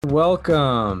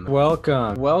Welcome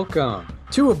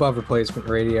to Above Replacement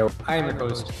Radio. I am your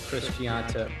host, Chris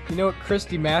Gianta. You know what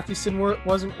Christy Mathewson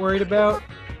wasn't worried about?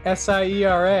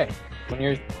 SIERA. When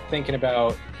you're thinking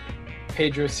about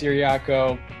Pedro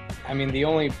Ciriaco, I mean, the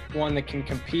only one that can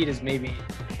compete is maybe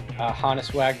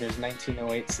Hannes Wagner's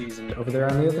 1908 season. Over there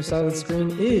on the other side of the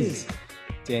screen is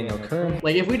Daniel Curran.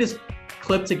 Like, if we just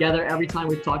clip together every time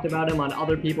we've talked about him on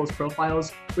other people's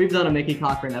profiles, we've done a Mickey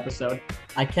Cochran episode.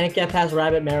 I can't get past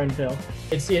Rabbit Marinville.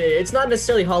 It's not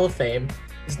necessarily Hall of Fame.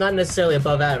 It's not necessarily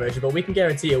above average, but we can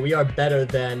guarantee you we are better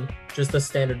than just the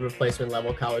standard replacement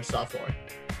level college sophomore.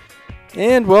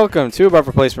 And welcome to Above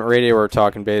Replacement Radio, where we're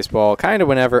talking baseball kind of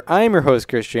whenever. I'm your host,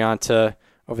 Chris Gianta.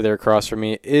 Over there across from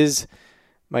me is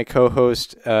my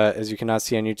co-host, as you cannot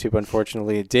see on YouTube,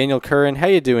 unfortunately, Daniel Curran. How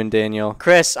you doing, Daniel?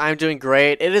 Chris, I'm doing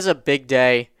great. It is a big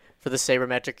day for the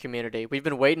sabermetric community. We've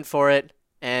been waiting for it,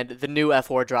 and the new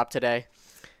F4 dropped today.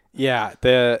 Yeah,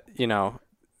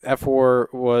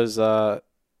 F4 was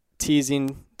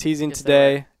teasing Yes,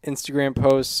 today. Instagram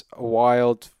posts, a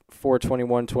wild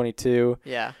 4/21/22.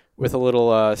 Yeah. With a little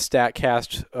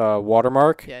StatCast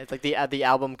watermark. Yeah, it's like the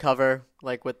album cover,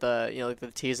 like with the like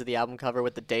the tease of the album cover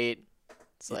with the date.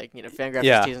 It's like, Fangraphs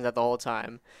was teasing that the whole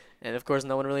time. And of course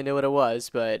no one really knew what it was,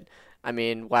 but I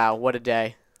mean, wow, what a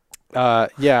day.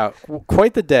 Quite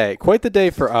the day. Quite the day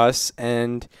for us,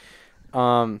 and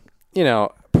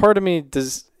part of me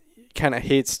kind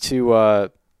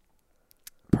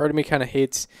of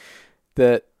hates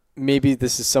that maybe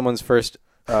this is someone's first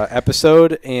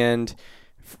episode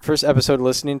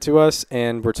listening to us,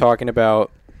 and we're talking about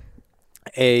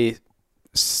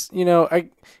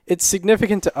it's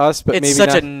significant to us, but it's maybe such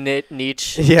not. A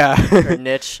niche. Yeah. Or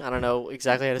niche. I don't know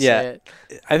exactly how to say it.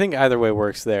 I think either way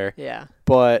works there. Yeah.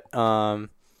 But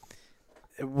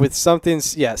with something,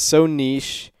 so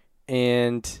niche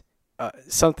and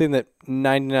something that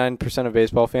 99% of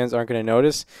baseball fans aren't going to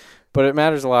notice, but it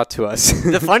matters a lot to us.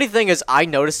 The funny thing is, I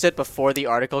noticed it before the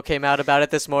article came out about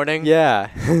it this morning. Yeah.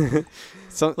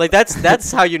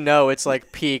 That's how you know it's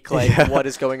like peak, what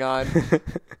is going on.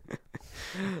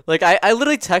 Like, I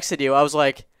literally texted you. I was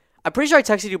like, I'm pretty sure I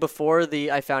texted you before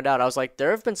I found out. I was like, there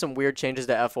have been some weird changes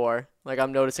to F4. Like,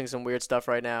 I'm noticing some weird stuff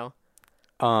right now.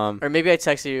 Or maybe I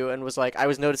texted you and was like, I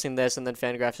was noticing this, and then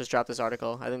Fangraphs just dropped this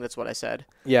article. I think that's what I said.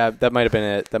 Yeah, that might have been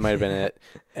it.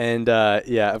 And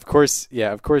of course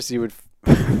you would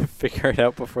figure it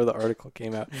out before the article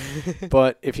came out.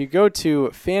 But if you go to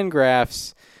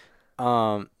Fangraphs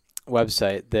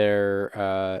website,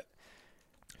 their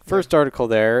first article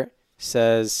there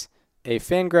says a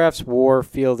Fangraphs WAR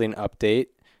fielding update.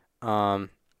 A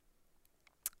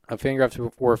Fangraphs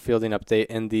WAR fielding update,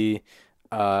 and the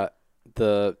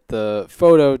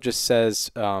photo just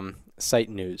says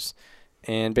site news,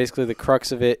 and basically the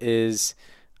crux of it is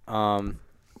the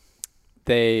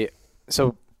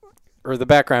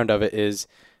background of it is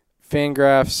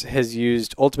Fangraphs has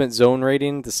used Ultimate Zone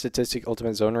Rating, the statistic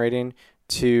Ultimate Zone Rating,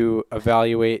 to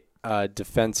evaluate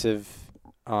defensive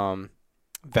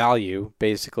value,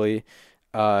 basically,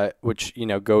 which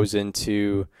goes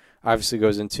into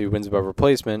wins above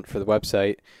replacement for the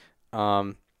website.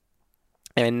 And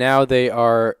now they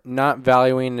are not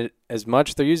valuing it as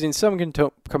much. They're using some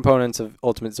components of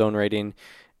Ultimate Zone Rating,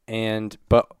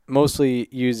 but mostly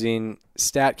using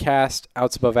StatCast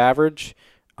outs above average,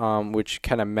 which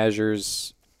kind of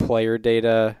measures player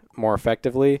data more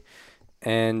effectively,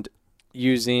 and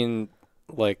using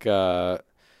the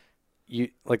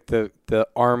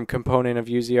ARM component of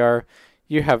UZR.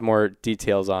 You have more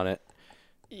details on it.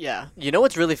 Yeah. You know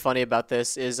what's really funny about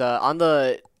this is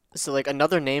another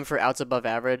name for outs above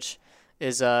average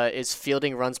is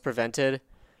fielding runs prevented,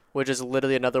 which is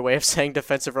literally another way of saying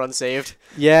defensive runs saved.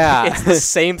 Yeah. It's the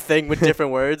same thing with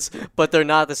different words, but they're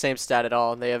not the same stat at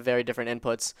all. They have very different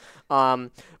inputs.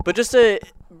 But just to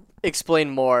explain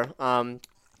more,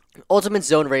 Ultimate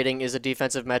Zone Rating is a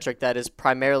defensive metric that is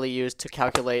primarily used to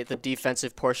calculate the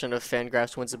defensive portion of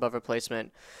Fangraphs wins above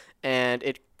replacement. And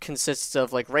it consists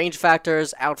of range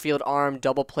factors, outfield arm,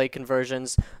 double play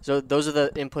conversions. So those are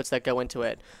the inputs that go into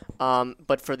it.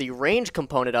 But for the range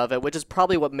component of it, which is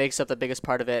probably what makes up the biggest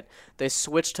part of it, they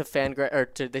switched to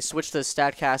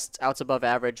StatCast outs above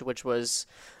average, which was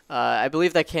I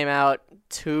believe that came out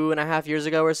 2.5 years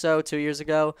ago or so, 2 years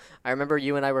ago. I remember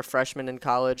you and I were freshmen in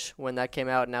college when that came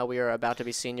out. Now we are about to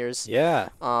be seniors. Yeah.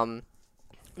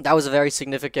 That was a very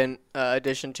significant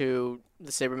addition to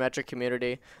the sabermetric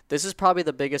community. This is probably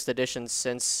the biggest addition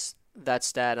since that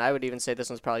stat, and I would even say this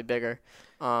one's probably bigger.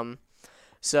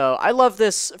 So I love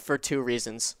this for two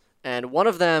reasons, and one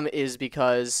of them is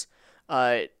because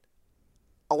a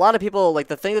lot of people,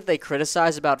 the thing that they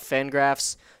criticize about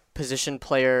Fangraphs position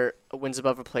player wins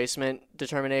above replacement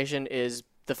determination is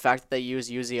the fact that they use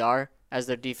UZR as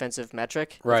their defensive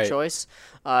metric Right. of choice.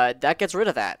 That gets rid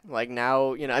of that. Like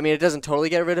now, I mean, it doesn't totally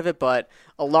get rid of it, but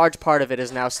a large part of it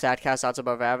is now StatCast outs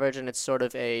above average, and it's sort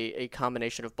of a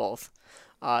combination of both.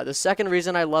 The second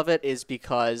reason I love it is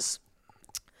because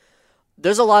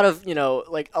there's a lot of,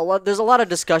 there's a lot of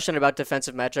discussion about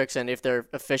defensive metrics and if they're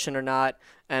efficient or not.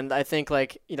 And I think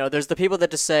there's the people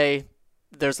that just say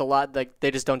there's a lot, like they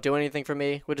just don't do anything for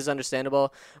me, which is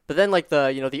understandable. But then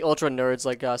the ultra nerds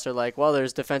like us are like, well,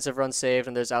 there's defensive runs saved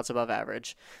and there's outs above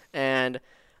average. And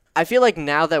I feel like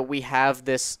now that we have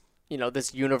this,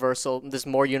 this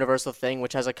more universal thing,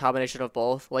 which has a combination of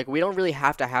both, like we don't really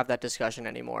have to have that discussion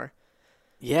anymore.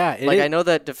 Yeah, I know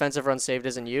that defensive runs saved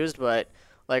isn't used, but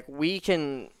we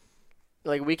can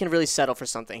really settle for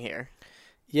something here.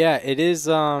 Yeah, it is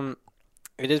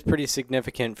pretty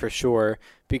significant for sure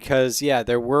because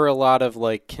there were a lot of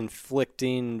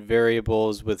conflicting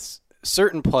variables with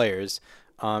certain players,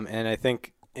 and I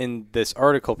think in this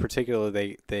article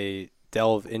particularly they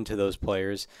delve into those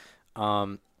players,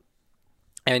 and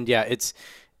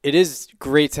it is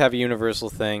great to have a universal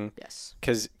thing. Yes.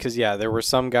 Because there were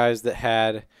some guys that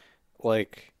had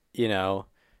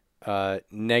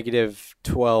negative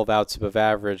 12 outs above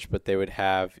average, but they would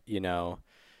have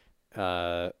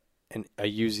a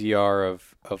UZR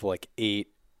of 8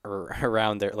 or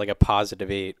around there, like a positive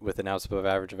 8 with an outs above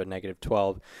average of a negative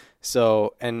 12.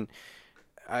 So, and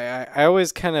I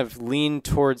always kind of lean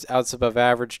towards outs above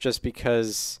average just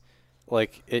because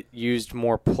it used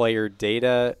more player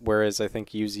data, whereas I think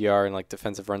UZR and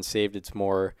defensive runs saved, it's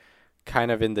more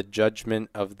kind of in the judgment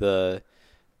of the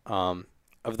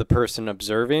person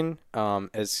observing,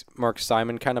 as Mark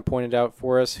Simon kind of pointed out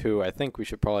for us, who I think we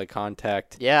should probably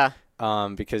contact. Yeah.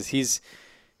 Because he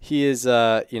is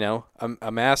a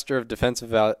master of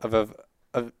defensive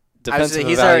defensive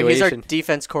he's evaluation. our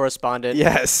defense correspondent.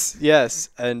 Yes,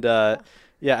 and I'd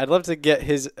love to get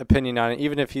his opinion on it,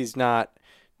 even if he's not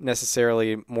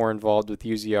necessarily more involved with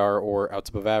UZR or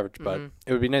outs above average, but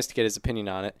it would be nice to get his opinion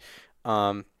on it.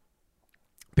 But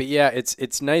yeah,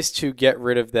 it's nice to get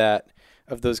rid of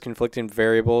those conflicting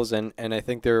variables, and I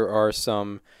think there are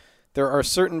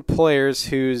certain players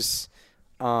whose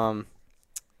I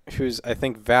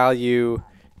think value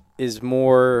is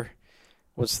more,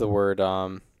 what's the word?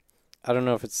 I don't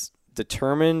know if it's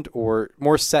determined or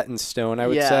more set in stone, I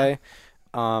would say.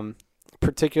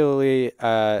 Particularly,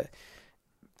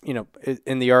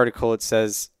 in the article it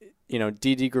says,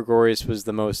 Didi Gregorius was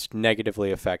the most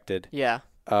negatively affected. Yeah.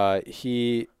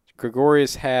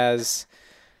 Gregorius has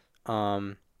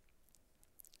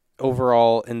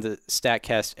overall in the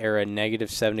StatCast era negative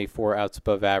 74 outs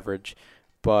above average,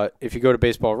 but if you go to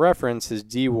Baseball Reference, his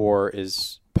D-WAR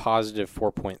is positive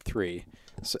 4.3.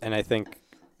 So, and I think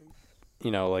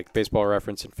Baseball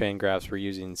Reference and Fangraphs were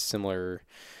using similar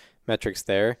metrics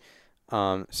there.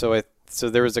 So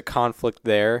there was a conflict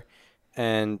there,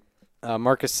 and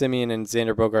Marcus Semien and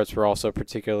Xander Bogaerts were also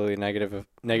particularly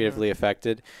negatively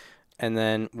affected. And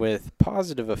then with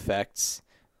positive effects,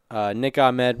 Nick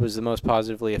Ahmed was the most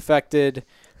positively affected.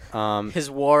 His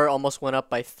WAR almost went up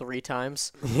by 3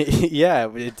 times. Yeah,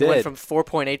 it did. It went from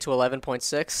 4.8 to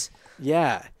 11.6.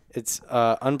 Yeah, it's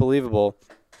unbelievable.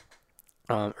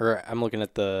 Or I'm looking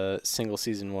at the single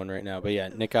season one right now. But yeah,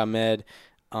 Nick Ahmed,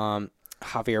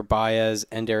 Javier Baez,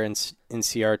 Ender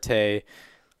Inciarte,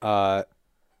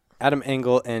 Adam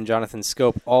Engel, and Jonathan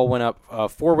Scope all went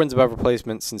up 4 wins above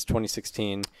replacement since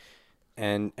 2016.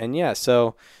 And yeah,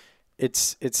 so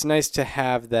it's nice to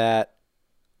have that.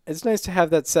 It's nice to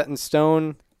have that set in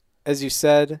stone, as you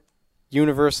said,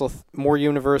 more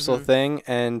universal thing,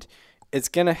 and it's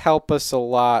gonna help us a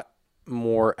lot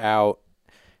more out.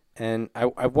 And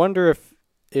I wonder if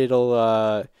it'll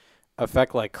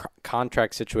affect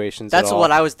contract situations. That's at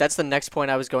all. That's the next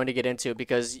point I was going to get into,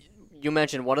 because you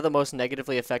mentioned one of the most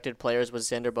negatively affected players was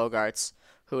Xander Bogaerts,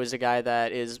 who is a guy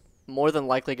that is more than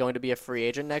likely going to be a free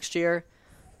agent next year.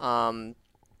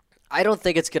 I don't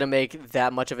think it's going to make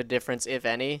that much of a difference, if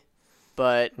any,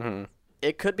 but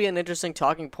it could be an interesting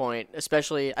talking point,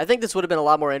 especially I think this would have been a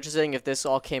lot more interesting if this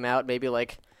all came out maybe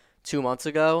 2 months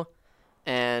ago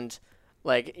and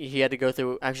he had to go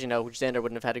through, actually no, Xander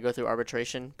wouldn't have had to go through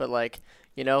arbitration, but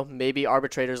maybe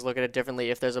arbitrators look at it differently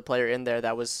if there's a player in there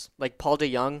that was Paul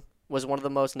DeJong was one of the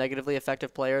most negatively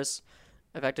affected players.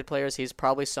 He's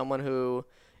probably someone who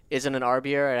isn't an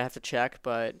RBer. I'd have to check,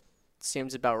 but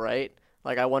seems about right.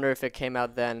 I wonder if it came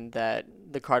out then that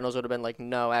the Cardinals would have been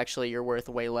no, actually, you're worth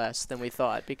way less than we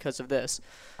thought because of this.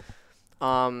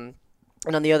 And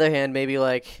on the other hand, maybe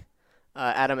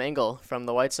Adam Engel from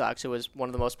the White Sox, who was one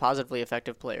of the most positively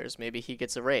effective players. Maybe he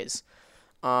gets a raise.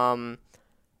 One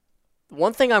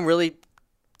thing I'm really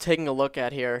taking a look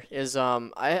at here is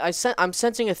I'm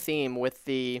sensing a theme with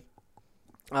the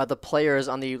players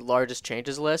on the largest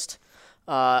changes list.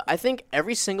 I think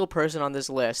every single person on this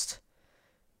list,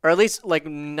 or at least like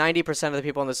 90% of the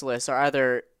people on this list, are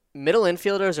either middle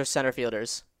infielders or center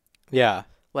fielders. Yeah.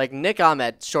 Like Nick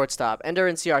Ahmed, shortstop. Ender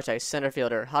Inciarte, center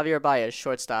fielder. Javier Baez,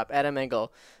 shortstop. Adam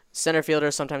Engel, center fielder,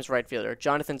 sometimes right fielder.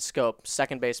 Jonathan Scope,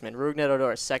 second baseman. Rougned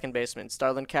Odor, second baseman.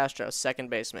 Starlin Castro, second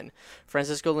baseman.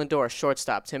 Francisco Lindor,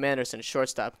 shortstop. Tim Anderson,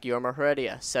 shortstop. Guillermo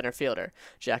Heredia, center fielder.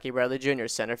 Jackie Bradley Jr.,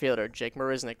 center fielder. Jake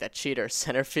Marisnick, that cheater,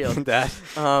 center field.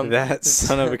 that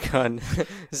son of a gun.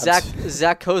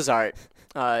 Zach Cozart,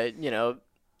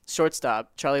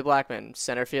 shortstop. Charlie Blackmon,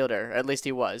 center fielder. At least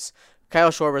he was. Kyle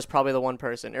Schwarber is probably the one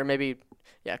person, or maybe,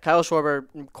 Kyle Schwarber,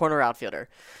 corner outfielder.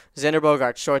 Xander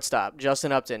Bogaerts, shortstop.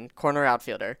 Justin Upton, corner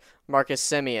outfielder. Marcus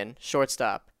Semien,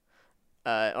 shortstop.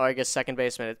 Or I guess second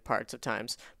baseman at parts of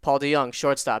times. Paul DeJong,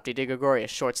 shortstop. Didi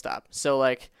Gregorius, shortstop. So,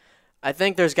 I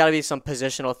think there's got to be some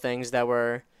positional things that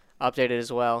were updated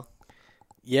as well.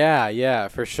 Yeah,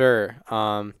 for sure.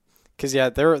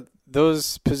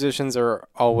 Those positions are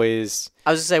always.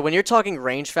 I was going to say, when you're talking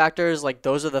range factors,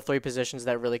 those are the three positions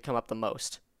that really come up the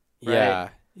most. Right?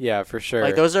 Yeah, for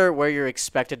sure. Those are where you're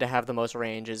expected to have the most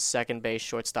range is second base,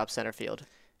 shortstop, center field.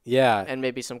 Yeah. And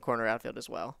maybe some corner outfield as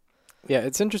well. Yeah,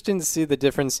 it's interesting to see the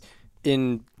difference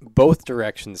in both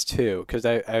directions, too, because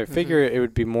I figure it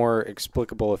would be more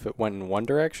explicable if it went in one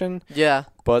direction. Yeah.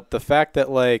 But the fact that,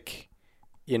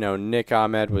 Nick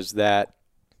Ahmed was that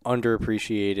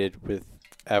underappreciated with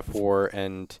F4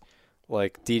 and,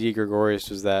 Didi Gregorius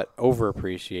was that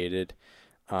overappreciated,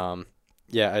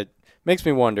 it makes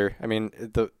me wonder. I mean,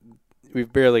 we've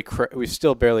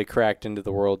still barely cracked into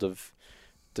the world of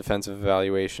defensive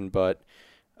evaluation, but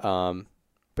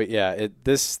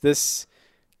this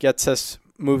gets us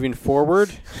moving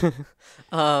forward.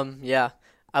 Yeah.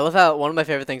 I love how one of my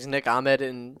favorite things, Nick Ahmed,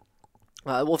 and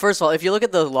first of all, if you look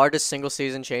at the largest single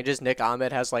season changes, Nick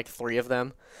Ahmed has 3 of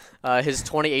them. His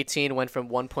 2018 went from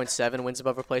 1.7 wins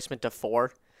above replacement to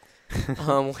 4.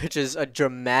 Which is a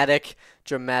dramatic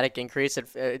increase.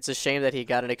 It's a shame that he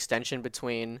got an extension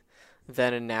between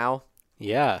then and now.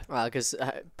 Yeah. Because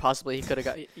possibly he could have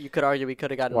got. You could argue he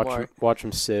could have gotten more. Watch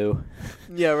him sue.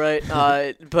 Yeah,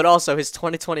 right. But also his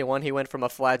 2021, he went from a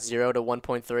flat 0 to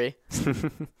 1.3.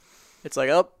 It's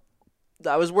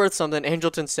that was worth something.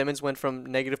 Angelton Simmons went from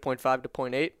 -0.5 to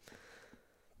 0.8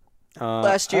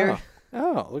 last year.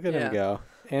 Oh, look at him go.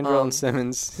 Andrelton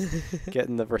Simmons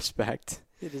getting the respect.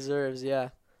 He deserves, yeah.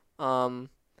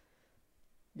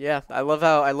 Yeah, I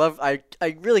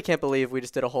really can't believe we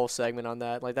just did a whole segment on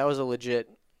that. That was a legit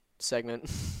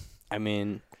segment. I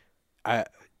mean,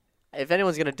 if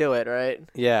anyone's going to do it, right?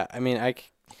 Yeah, I mean,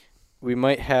 we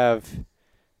might have.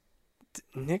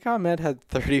 Nick Ahmed had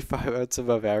 35 outs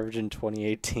above average in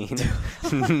 2018.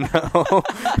 No.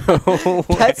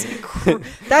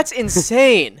 That's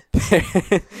insane.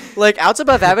 Outs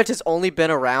above average has only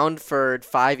been around for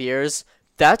 5 years.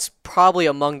 That's probably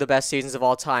among the best seasons of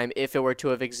all time if it were to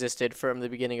have existed from the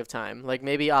beginning of time.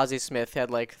 Maybe Ozzie Smith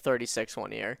had 36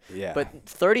 one year. Yeah. But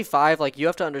 35, you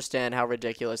have to understand how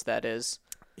ridiculous that is.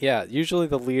 Yeah, usually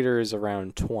the leader is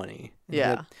around 20.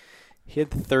 Yeah. He had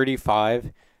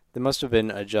 35. They must have been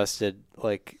adjusted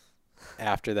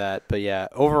after that. But yeah,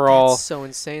 overall. That's so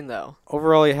insane though.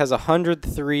 Overall, he has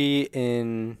 103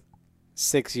 in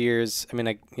 6 years. I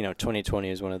mean, 2020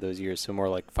 is one of those years, so more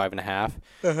like 5.5.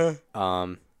 Uh-huh.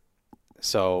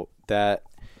 So that's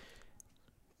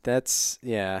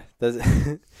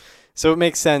so it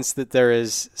makes sense that there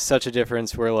is such a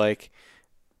difference where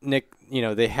Nick,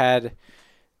 they had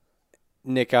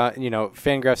Nick,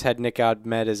 Fangraphs had Nick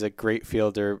Ahmed as a great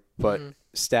fielder, but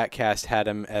StatCast had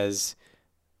him as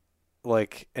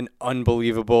an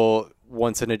unbelievable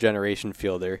once in a generation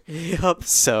fielder. Yep.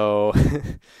 So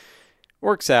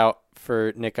works out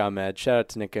for Nick Ahmed. Shout out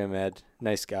to Nick Ahmed.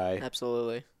 Nice guy.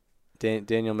 Absolutely.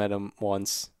 Daniel met him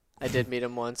once. I did meet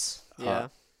him once. Yeah.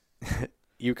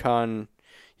 UConn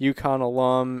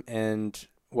alum and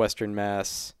Western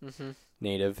Mass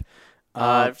native.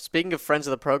 Speaking of friends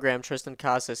of the program, Tristan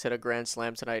Casas hit a grand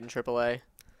slam tonight in AAA.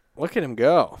 Look at him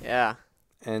go. Yeah.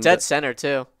 And dead center,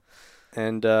 too.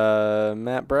 And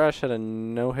Matt Brash had a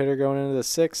no-hitter going into the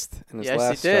 6th in his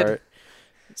last start.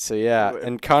 So, yeah.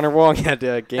 And Connor Wong had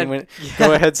a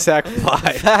go-ahead sac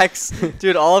fly. Facts.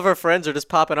 Dude, all of our friends are just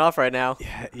popping off right now.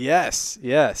 Yeah, yes.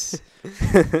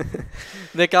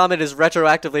 Nick Ahmed is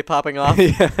retroactively popping off.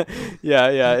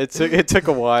 Yeah. It took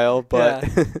a while, but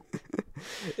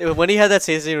When he had that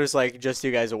season, it was like, just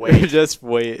you guys wait. Just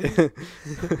wait.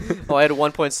 Oh, I had a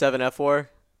 1.7 F4.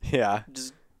 Yeah.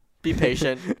 Just be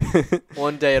patient.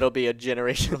 One day it'll be a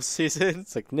generational season.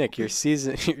 It's like, Nick, your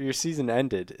season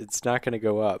ended. It's not going to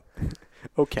go up.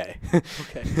 Okay.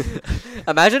 Okay.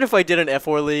 Imagine if I did an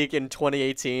F4 league in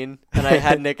 2018 and I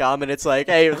had Nick on, and it's like,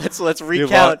 hey, let's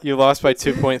recount. You lost by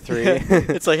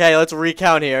 2.3. It's like, hey, let's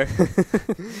recount here.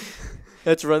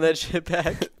 Let's run that shit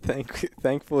back.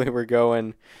 Thankfully we're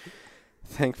going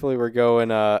in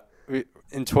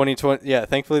 2020. Yeah,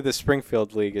 thankfully the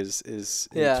Springfield League is in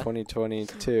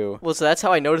 2022. Well, so that's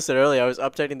how I noticed it earlier. I was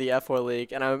updating the F4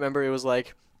 league, and I remember it was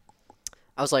like,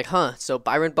 I was like, huh, so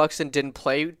Byron Buxton didn't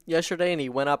play yesterday and he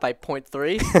went up by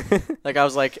 0.3? Like, I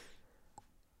was like,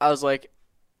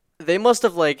 they must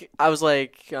have, like, I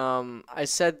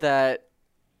said that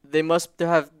they must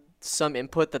have some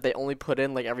input that they only put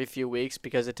in, like, every few weeks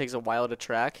because it takes a while to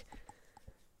track.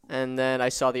 And then I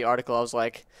saw the article. I was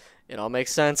like, it all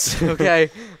makes sense. Okay,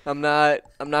 I'm not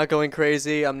going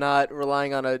crazy. I'm not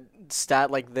relying on a stat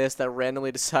like this that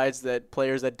randomly decides that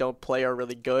players that don't play are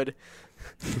really good.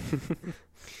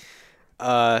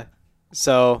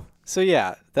 So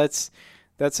yeah, that's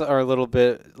our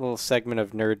little segment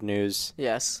of nerd news.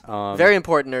 Yes. Very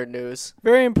important nerd news.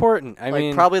 Very important. I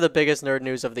mean, probably the biggest nerd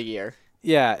news of the year.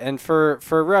 Yeah, and for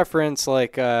reference,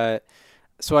 like,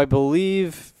 so I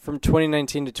believe from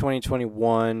 2019 to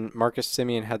 2021, Marcus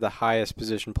Semien had the highest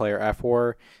position player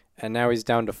F4, and now he's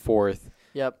down to 4th.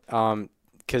 Yep.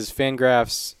 Because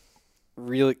Fangraphs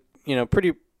really,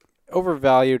 pretty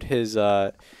overvalued his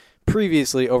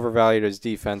previously overvalued his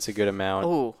defense a good amount.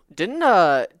 Oh,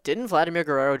 didn't Vladimir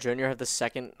Guerrero Jr. have the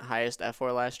second highest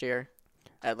F4 last year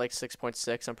at like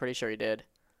 6.6? I'm pretty sure he did.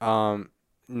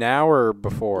 Now or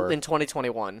before? In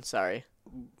 2021, sorry.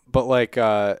 But like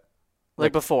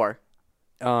before.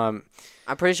 I'm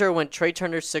pretty sure when Trey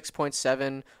Turner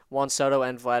 6.7, Juan Soto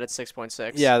and Vlad at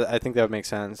 6.6. Yeah, I think that would make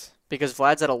sense. Because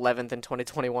Vlad's at 11th in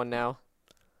 2021 now.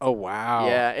 Oh wow.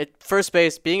 Yeah, first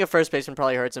base, being a first baseman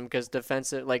probably hurts him because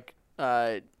defensive like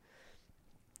positional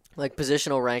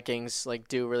rankings like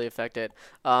do really affect it.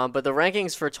 But the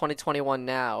rankings for 2021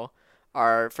 now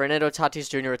are Fernando Tatis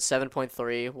Jr. at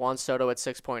 7.3, Juan Soto at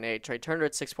 6.8, Trey Turner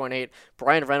at 6.8,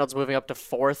 Brian Reynolds moving up to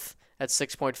 4th at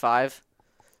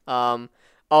 6.5.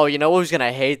 Oh, you know who's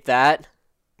gonna hate that?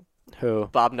 Who?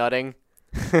 Bob Nutting.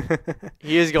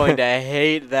 He is going to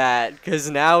hate that because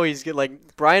now he's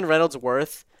like Brian Reynolds'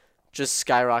 worth just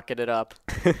skyrocketed up.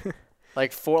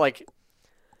 Like fourth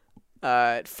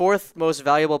most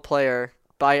valuable player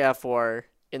by F4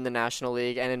 in the National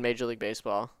League and in Major League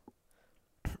Baseball.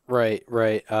 Right.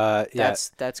 Yeah.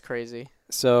 That's crazy.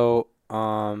 So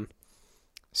yeah.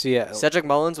 Cedric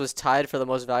Mullins was tied for the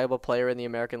most valuable player in the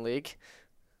American League.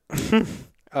 So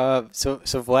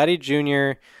Vladdy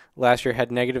Jr. last year had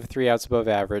 -3 outs above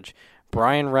average.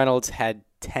 Brian Reynolds had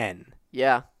 10.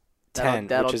 Yeah. 10,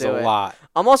 that'll which is do a it. lot.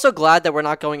 I'm also glad that we're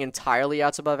not going entirely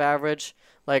outs above average.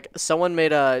 Like, someone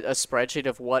made a spreadsheet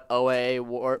of what OAA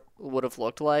would have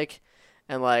looked like,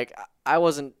 and, like, I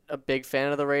wasn't a big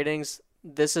fan of the ratings.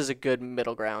 This is a good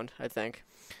middle ground, I think.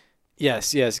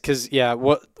 Yes, because,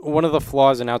 one of the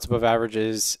flaws in outs above average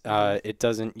is it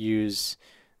doesn't use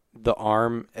the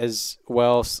arm as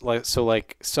well. So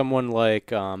someone like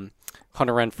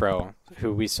Hunter Renfroe,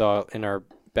 who we saw in our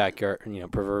backyard,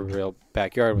 proverbial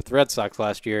backyard with the Red Sox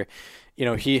last year,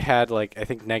 he had I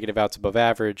think negative outs above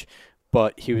average,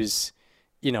 but he was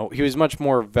much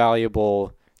more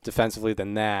valuable defensively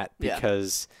than that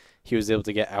because he was able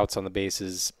to get outs on the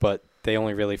bases, but they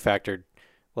only really factored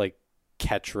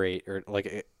catch rate or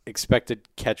expected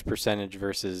catch percentage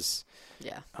versus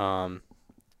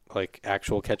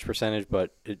actual catch percentage,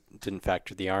 but it didn't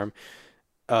factor the arm.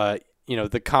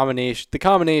 The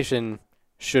combination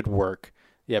should work.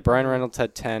 Yeah, Brian Reynolds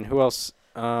had 10. Who else?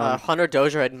 Hunter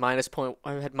Dozier had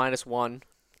 -1,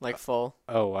 full.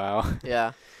 Oh wow.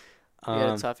 Yeah. He had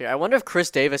a tough year. I wonder if Chris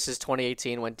Davis's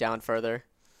 2018 went down further.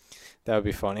 That would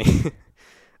be funny.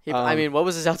 What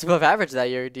was his outs above average that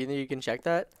year? Do you think you can check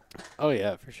that? Oh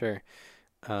yeah, for sure.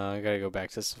 I gotta go back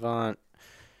to Savant.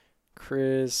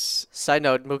 Chris. Side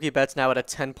note: Mookie Betts now at a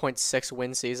 10.6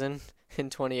 win season in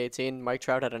 2018. Mike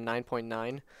Trout had a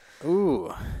 9.9.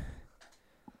 Ooh.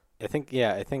 I think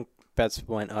Betts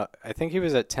went up. I think he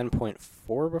was at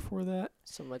 10.4 before that.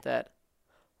 Something like that.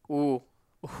 Ooh.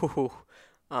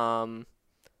 What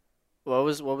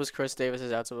was Chris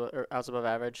Davis's outs above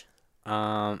average?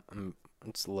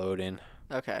 It's loading.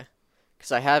 Okay.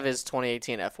 Because I have his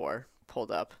 2018 F4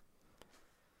 pulled up.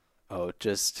 Oh,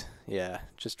 just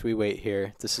we wait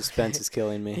here. The suspense is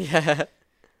killing me. Yeah.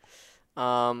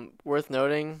 Worth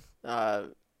noting,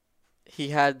 he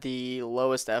had the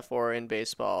lowest F4 in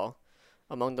baseball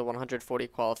among the 140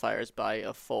 qualifiers by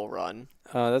a full run,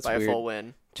 That's by weird. a full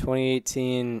win.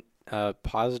 2018,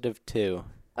 +2.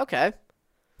 Okay.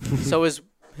 So his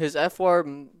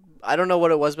F4, I don't know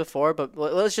what it was before, but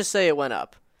let's just say it went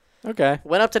up. Okay.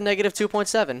 Went up to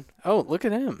 -2.7. Oh, look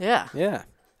at him. Yeah. Yeah.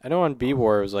 I know on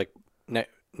B-War it was like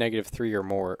 -3 or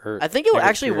more. Or I think it -3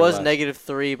 actually or was less.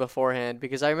 -3 beforehand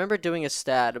because I remember doing a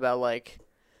stat about like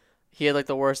he had like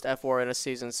the worst F4 in a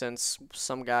season since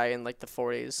some guy in like the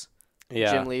 40s,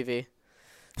 Yeah. Jim Levy.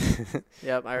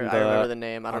 Yep, I The- remember the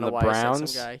name. I don't on know the why I said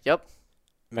Browns? some guy. Yep,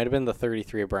 Might have been the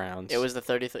 33 Browns. it was the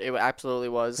 33. It absolutely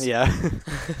was. Yeah.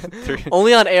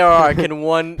 Only on ARR can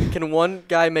one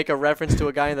guy make a reference to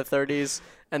a guy in the 30s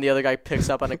and the other guy picks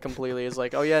up on it completely. Is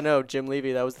like, oh yeah, no, Jim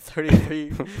Levy, that was the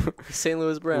 33 St.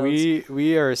 Louis Browns.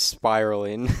 We are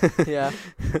spiraling. Yeah.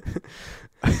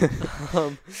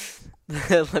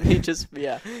 Let me just he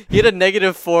had a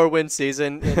 -4 win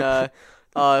season in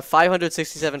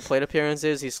 567 plate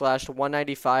appearances. He slashed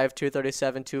 195,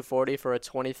 237, 240 for a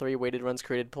 23 weighted runs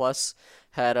created plus.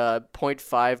 Had a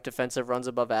 0.5 defensive runs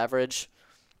above average.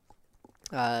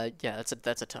 That's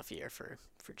a tough year for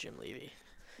Jim Levy.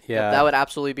 Yeah. That would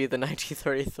absolutely be the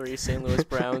 1933 St. Louis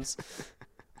Browns.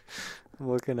 I'm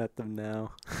looking at them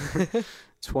now.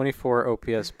 24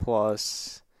 OPS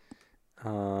plus.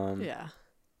 Yeah.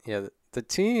 Yeah, the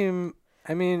team,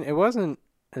 I mean, it wasn't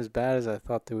as bad as I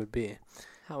thought they would be.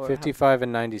 55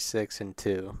 and 96 and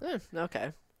 2.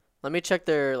 Okay. Let me check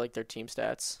their team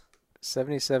stats.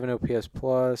 77 OPS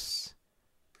plus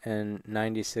and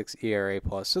 96 ERA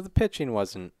plus. So the pitching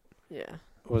wasn't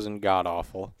god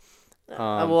awful.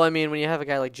 Well, I mean, when you have a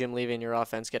guy like Jim Levy in your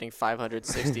offense getting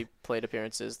 560 plate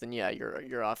appearances, then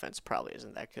your offense probably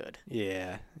isn't that good.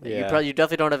 Yeah. You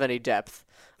definitely don't have any depth.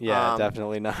 Yeah,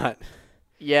 definitely not.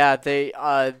 Yeah, they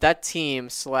that team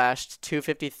slashed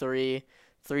 253,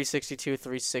 362,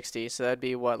 360. So that'd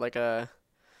be what like a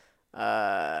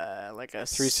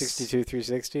 362,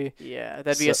 360. Yeah,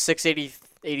 that'd be a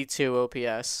 682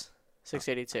 OPS,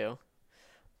 682,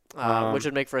 which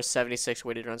would make for a 76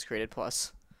 weighted runs created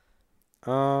plus.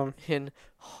 How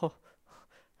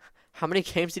many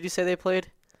games did you say they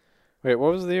played? Wait,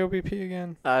 what was the OBP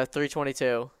again?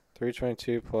 322.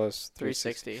 322 plus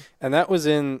 360. And that was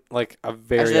in like a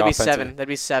very Actually, that'd offensive. be 7. That'd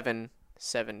be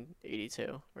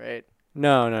 782, right?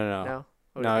 No. No.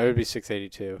 No, it would be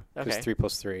 682. Because Okay. 3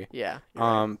 plus 3. Yeah. you're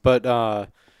right. But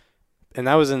and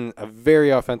that was in a very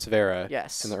offensive era.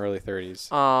 Yes. In the early 30s.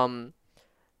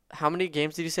 How many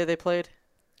games did you say they played?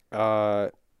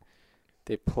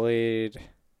 They played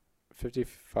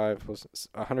 55 plus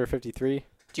 153.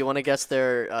 Do you want to guess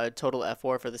their total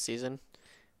F4 for the season?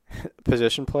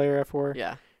 Position player F4.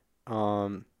 Yeah.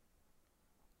 I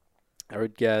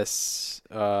would guess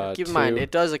Keep in mind, it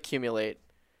does accumulate.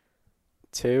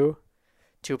 2.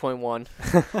 2.1.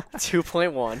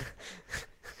 2.1.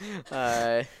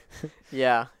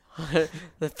 Yeah.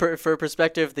 For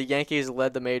perspective, the Yankees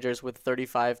led the majors with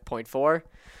 35.4.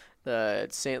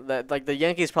 The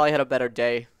Yankees probably had a better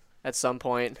day at some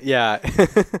point Yeah.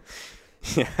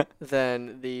 Yeah.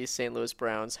 than the St. Louis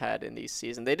Browns had in the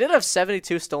season. They did have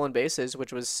 72 stolen bases,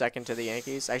 which was second to the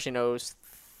Yankees. Actually, no, it was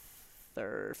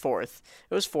fourth.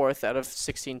 It was fourth out of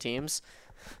 16 teams.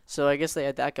 So I guess they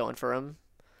had that going for them.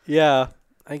 Yeah,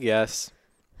 I guess.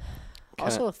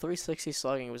 Also, a 360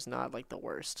 slugging was not like the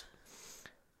worst.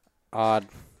 Odd.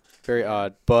 Very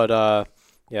odd. But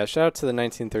yeah, shout out to the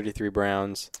 1933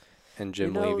 Browns and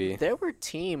Jim Levy. There were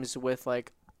teams with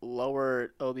like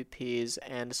lower OBPs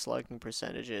and slugging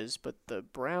percentages, but the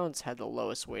Browns had the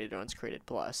lowest weighted runs created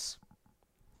plus.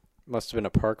 Must have been a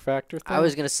park factor thing. I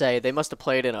was gonna say they must have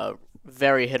played in a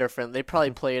very hitter friendly. They probably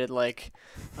played at like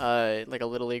a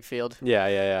little league field.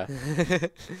 Yeah.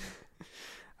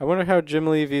 I wonder how Jim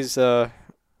Levy's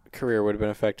career would have been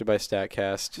affected by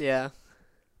Statcast. Yeah.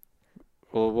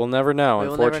 Well, we'll never know, We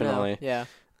will never know. unfortunately. Yeah.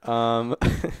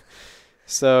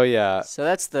 So yeah. So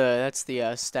that's the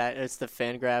stat. It's the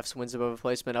Fangraphs wins above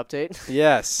replacement update.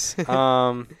 Yes.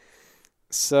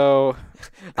 So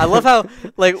I love how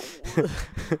like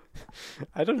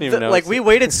I don't even know. like we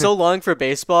waited so long for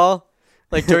baseball,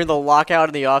 like during the lockout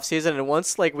in the off season, and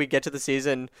once like we get to the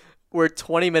season, we're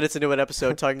 20 minutes into an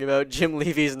episode talking about Jim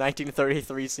Levy's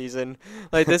 1933 season.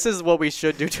 Like this is what we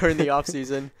should do during the off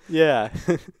season. Yeah.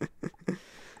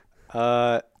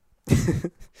 I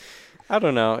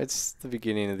don't know. It's the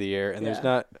beginning of the year, and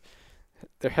there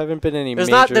haven't been any.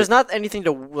 There's not anything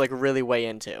to like really weigh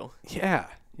into. Yeah.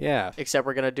 Except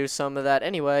we're gonna do some of that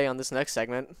anyway on this next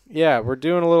segment. Yeah, we're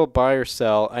doing a little buy or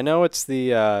sell. I know it's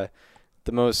the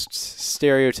most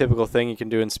stereotypical thing you can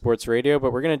do in sports radio,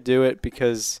 but we're gonna do it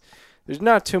because there's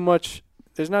not too much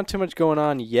going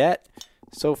on yet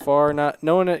so far.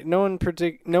 No one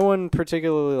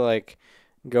particularly like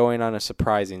going on a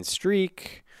surprising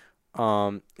streak.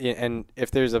 And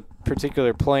if there's a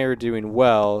particular player doing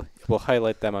well, we'll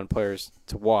highlight them on players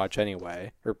to watch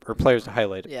anyway, or players to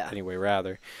highlight anyway,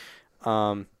 rather.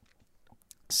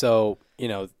 So,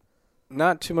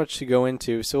 not too much to go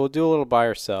into. So we'll do a little buy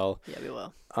or sell. Yeah, we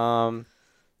will.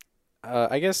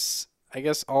 I guess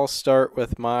I'll start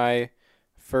with my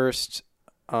first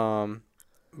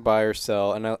buy or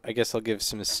sell, and I guess I'll give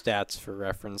some stats for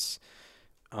reference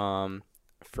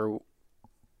for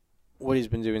what he's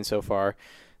been doing so far.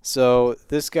 So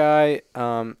this guy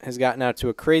has gotten out to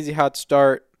a crazy hot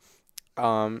start.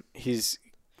 He's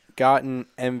gotten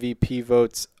MVP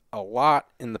votes a lot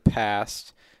in the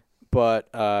past, but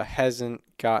hasn't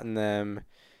gotten them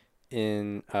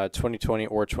in 2020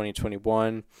 or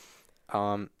 2021.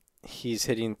 He's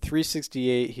hitting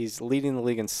 .368. He's leading the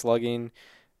league in slugging.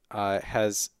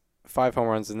 Has 5 home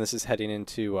runs, and this is heading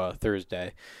into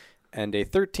Thursday. And a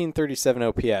 1337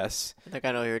 OPS. I think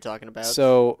I know who you're talking about.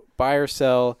 So, buy or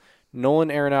sell, Nolan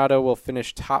Arenado will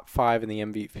finish top 5 in the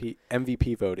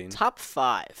MVP voting. Top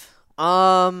 5.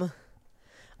 I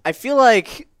feel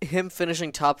like him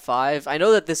finishing top 5. I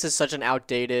know that this is such an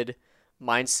outdated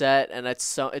mindset, and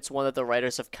it's one that the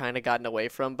writers have kind of gotten away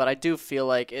from, but I do feel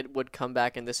like it would come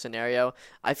back in this scenario.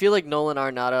 I feel like Nolan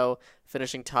Arenado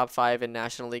finishing top 5 in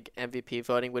National League MVP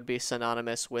voting would be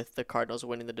synonymous with the Cardinals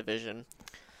winning the division.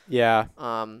 Yeah.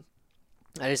 I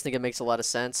just think it makes a lot of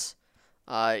sense.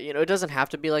 It doesn't have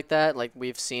to be like that. Like,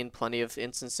 we've seen plenty of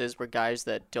instances where guys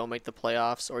that don't make the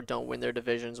playoffs or don't win their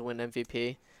divisions win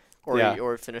MVP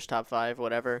or finish top 5,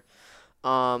 whatever.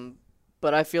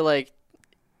 But I feel like,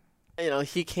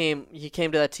 he came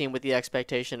to that team with the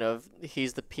expectation of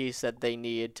he's the piece that they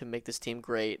need to make this team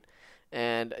great.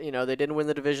 And, they didn't win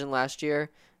the division last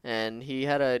year, and he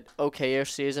had a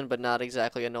okay-ish season, but not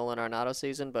exactly a Nolan Arenado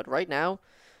season. But right now,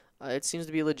 it seems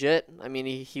to be legit. I mean,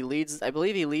 he leads. I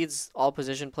believe he leads all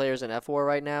position players in FWAR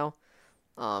right now.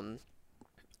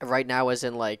 Right now, as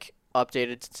in like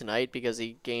updated to tonight because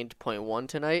he gained .1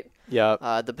 tonight.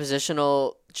 Yeah. The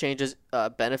positional changes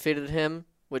benefited him,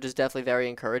 which is definitely very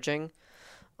encouraging.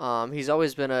 He's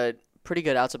always been a pretty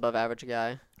good outs above average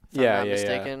guy. If I'm not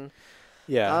mistaken.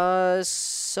 Yeah.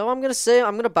 So I'm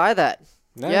gonna buy that.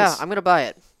 Nice. Yeah, I'm gonna buy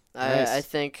it. Nice. I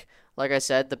think, like I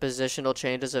said, the positional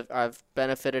changes have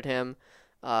benefited him.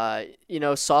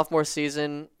 Sophomore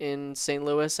season in St.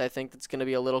 Louis, I think that's gonna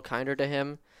be a little kinder to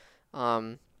him.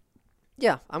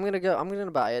 Yeah, I'm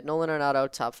gonna buy it. Nolan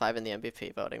Arenado, top 5 in the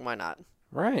MVP voting. Why not?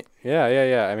 Right.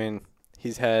 Yeah. I mean,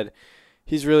 he's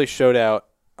really showed out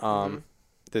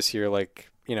this year. Like,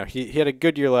 he had a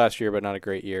good year last year, but not a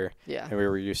great year. Yeah. And we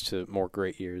were used to more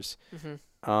great years.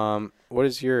 Mm-hmm. What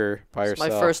is your buy or sell?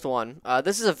 My first one.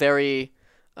 This is a very,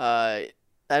 I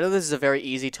know this is a very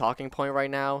easy talking point right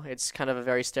now. It's kind of a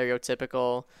very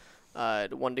stereotypical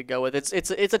one to go with. It's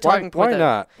a talking point. Why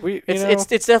not?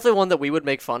 It's definitely one that we would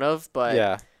make fun of, but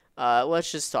yeah.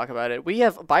 Let's just talk about it. We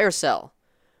have buy or sell.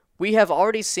 We have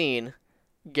already seen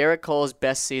Garrett Cole's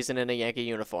best season in a Yankee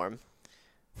uniform.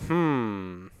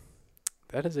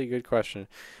 That is a good question.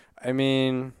 I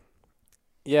mean,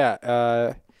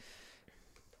 yeah,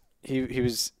 he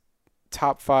was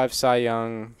top 5 Cy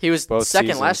Young. He was both second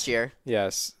seasons. last year.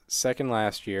 Yes, second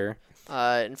last year.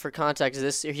 And for context,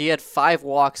 this year he had 5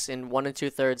 walks in 1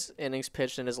 2/3 innings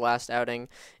pitched in his last outing.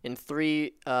 In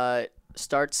 3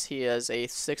 starts, he has a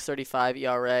 6.35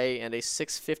 ERA and a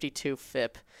 6.52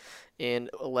 FIP in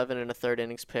 11 1/3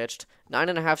 innings pitched.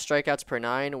 9.5 strikeouts per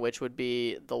 9, which would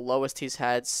be the lowest he's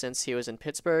had since he was in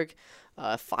Pittsburgh.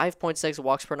 5.6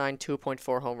 walks per 9,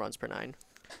 2.4 home runs per 9.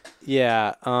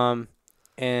 Yeah.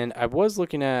 And I was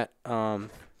looking at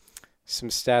some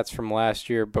stats from last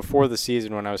year before the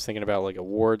season when I was thinking about like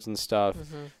awards and stuff.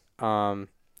 Mm-hmm.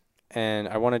 And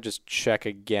I want to just check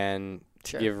again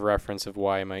to Sure. give reference of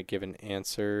why I might give an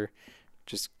answer.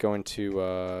 Just going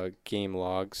to game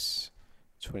logs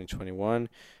 2021.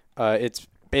 It's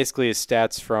basically his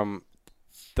stats from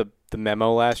the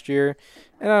memo last year.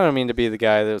 And I don't mean to be the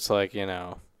guy that's like,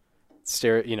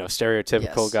 stereotypical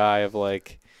Yes. guy of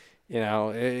like,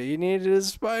 you needed a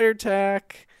spider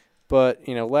tack. But,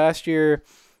 last year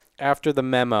after the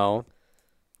memo,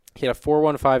 he had a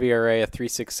 4.15 ERA, a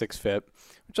 3.66 FIP,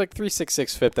 which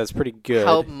 3.66 FIP, that's pretty good.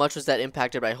 How much was that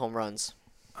impacted by home runs?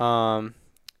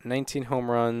 19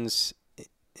 home runs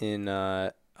in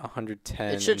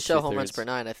 110. It should and show home runs 2/3. per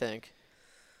 9, I think.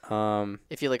 Um,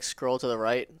 If you scroll to the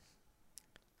right,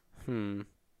 hmm.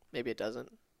 maybe it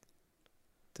doesn't.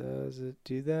 Does it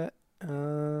do that?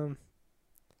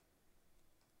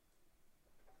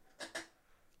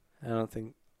 I don't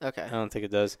think Okay.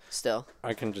 it does. Still.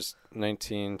 I can just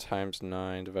 19 times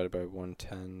 9 divided by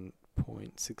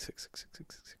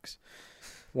 110.666666.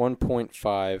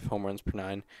 1.5 home runs per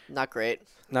 9. Not great.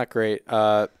 Not great.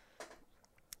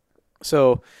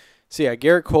 So yeah,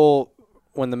 Garrett Cole,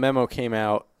 when the memo came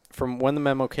out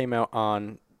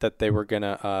on that they were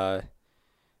gonna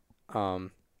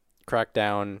crack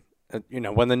down,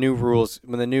 when the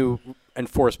new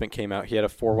enforcement came out, he had a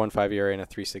 4.15 ERA and a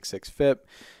 3.66 FIP.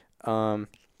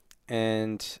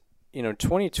 And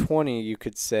 2020, you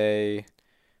could say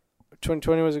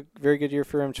 2020 was a very good year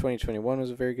for him. 2021 was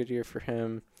a very good year for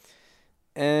him,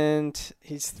 and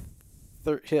he's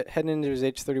heading into his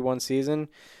age 31 season.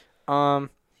 He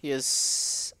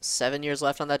has 7 years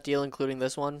left on that deal, including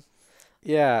this one.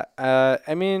 Yeah.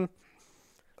 I mean,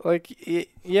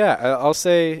 I'll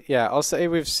say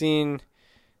we've seen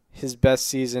his best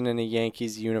season in a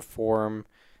Yankees uniform.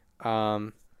 I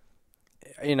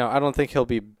don't think he'll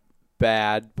be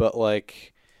bad, but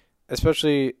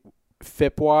especially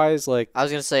FIP wise, I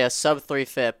was gonna say a sub-3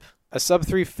 FIP. A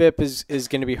sub-3 FIP is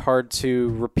going to be hard to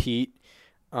repeat.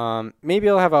 Maybe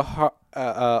he'll have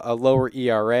a lower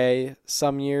ERA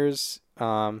some years,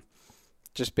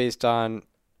 just based on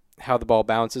how the ball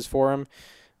bounces for him.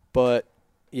 But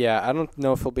yeah, I don't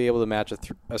know if he'll be able to match a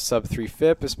sub-3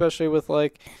 FIP, especially with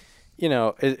it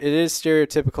is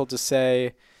stereotypical to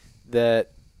say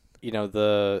that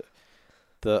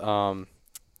the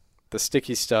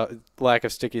sticky stuff, lack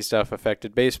of sticky stuff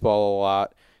affected baseball a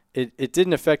lot. It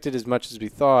didn't affect it as much as we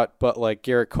thought, but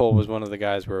Garrett Cole was one of the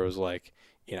guys where it was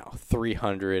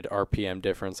 300 RPM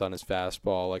difference on his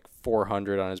fastball,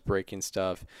 400 on his breaking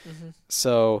stuff. Mm-hmm.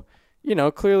 So,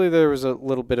 clearly there was a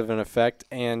little bit of an effect,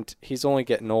 and he's only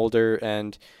getting older,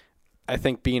 and I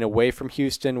think being away from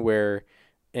Houston where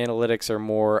analytics are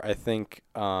more, I think,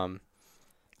 are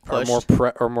more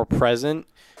present,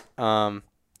 and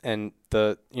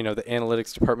the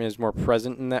analytics department is more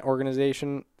present in that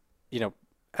organization,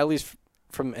 at least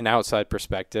from an outside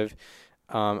perspective.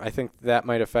 I think that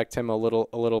might affect him a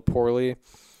little poorly.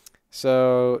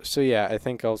 So yeah, I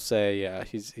think I'll say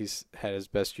he's had his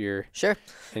best year. Sure.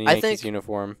 In a Yankees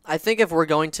uniform. I think if we're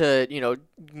going to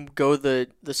go the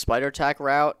spider tack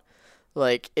route,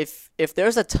 if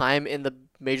there's a time in the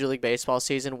Major League Baseball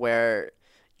season where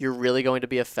you're really going to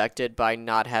be affected by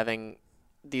not having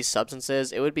these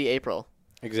substances, it would be April.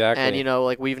 Exactly.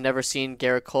 And we've never seen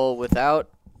Garrett Cole without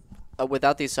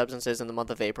these substances in the month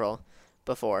of April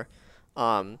before.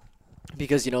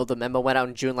 Because the memo went out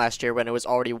in June last year when it was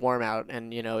already warm out,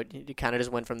 and you kind of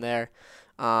just went from there.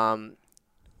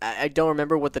 I don't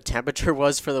remember what the temperature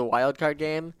was for the wild card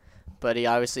game, but he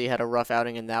obviously had a rough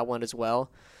outing in that one as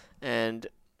well. And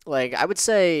I would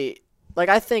say, don't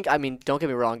get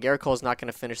me wrong, Garrett Cole's not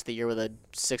going to finish the year with a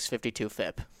 652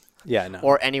 FIP. Yeah, no.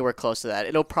 Or anywhere close to that.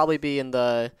 It'll probably be in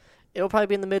the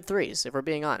mid threes, if we're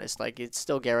being honest. It's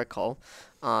still Garrett Cole.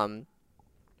 But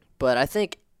I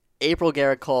think April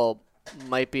Garrett Cole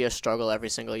might be a struggle every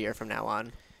single year from now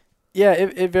on. Yeah,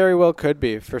 it very well could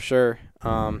be, for sure.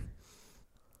 It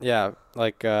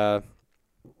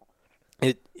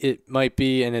might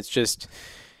be, and it's just,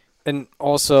 and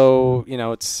also,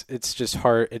 it's just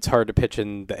hard. It's hard to pitch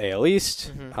in the AL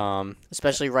East. Mm-hmm.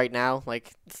 Especially right now,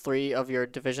 3 of your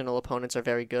divisional opponents are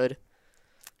very good.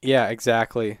 Yeah,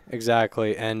 exactly,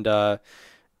 and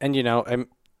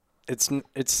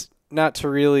it's not to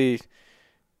really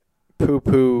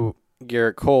poo-poo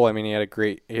Garrett Cole. I mean, he had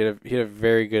a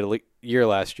very good year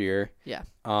last year. Yeah.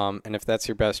 And if that's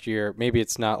your best year, maybe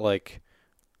it's not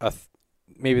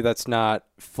maybe that's not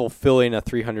fulfilling a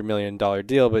 $300 million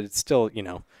deal, but it's still,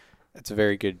 it's a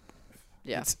very good.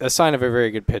 Yeah. It's a sign of a very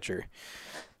good pitcher.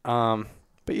 But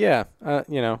yeah, I'll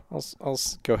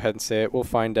go ahead and say it. We'll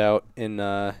find out in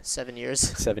 7 years.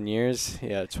 7 years.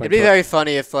 Yeah. It'd be very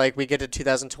funny if we get to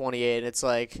 2028 and it's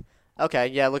okay,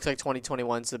 yeah, it looks like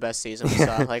 2021's the best season we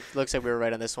saw. Looks like we were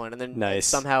right on this one. And then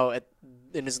somehow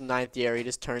in his 9th year, he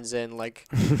just turns in one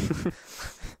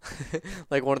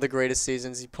of the greatest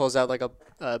seasons. He pulls out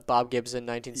a Bob Gibson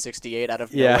 1968 out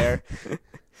of nowhere.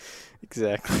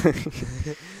 Exactly.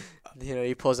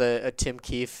 He pulls a Tim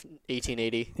Keefe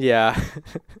 1880. Yeah.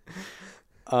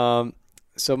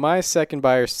 So my second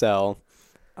buy or sell,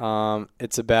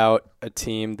 it's about a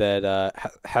team that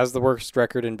has the worst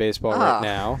record in baseball right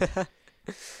now.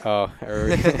 Oh,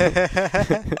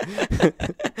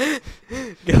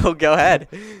 go ahead.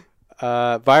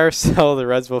 Buy or sell, the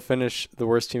Reds will finish the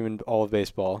worst team in all of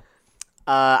baseball.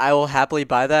 I will happily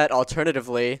buy that.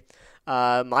 Alternatively,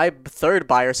 my third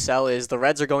buy or sell is the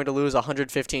Reds are going to lose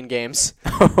 115 games.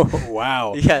 Oh,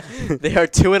 wow. Yeah, they are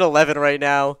 2-11 right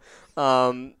now.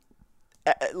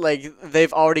 like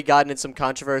they've already gotten in some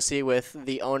controversy with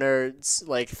the owners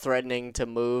like threatening to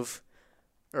move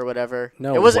or whatever.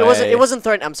 No it wasn't way. it wasn't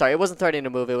threatening. I'm sorry, it wasn't threatening to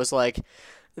move. It was like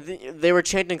they were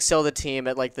chanting "Sell the team"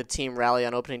 at like the team rally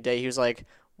on opening day. He was like,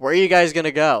 "Where are you guys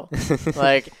gonna go?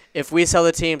 Like, if we sell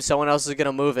the team, someone else is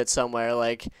gonna move it somewhere.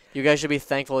 Like, you guys should be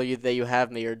thankful that you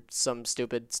have me," or some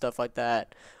stupid stuff like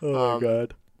that. Oh my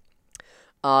god.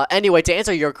 Anyway, to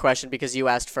answer your question, because you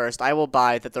asked first, I will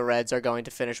buy that the Reds are going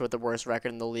to finish with the worst record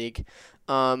in the league.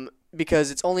 Because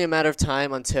it's only a matter of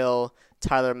time until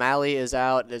Tyler Mahle is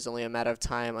out. There's only a matter of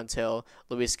time until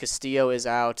Luis Castillo is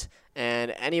out.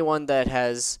 And anyone that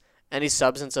has any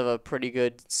substance of a pretty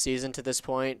good season to this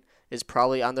point is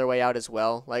probably on their way out as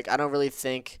well. Like, I don't really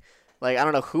think, like, I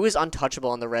don't know who is untouchable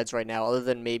on the Reds right now other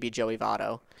than maybe Joey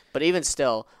Votto. But even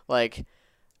still, like,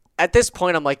 at this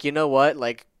point, I'm like, you know what?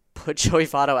 Like, put Joey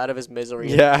Votto out of his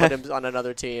misery Yeah. and put him on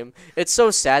another team. It's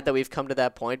so sad that we've come to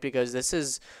that point because this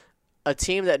is a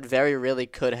team that very really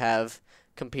could have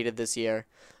competed this year.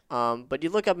 But you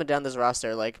look up and down this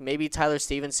roster, like maybe Tyler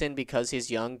Stevenson, because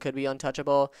he's young, could be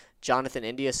untouchable. Jonathan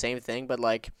India, same thing. But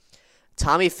like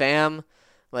Tommy Pham,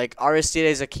 like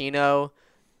Aristides Aquino,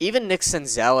 even Nick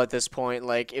Senzel at this point,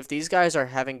 like if these guys are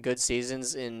having good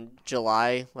seasons in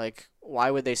July, like why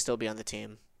would they still be on the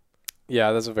team?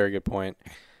 Yeah, that's a very good point.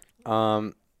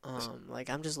 Like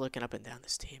I'm just looking up and down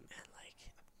this team, man.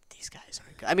 Like these guys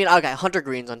aren't good. I mean, okay, Hunter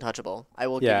Green's untouchable. I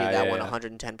will give Yeah, you that yeah, one yeah.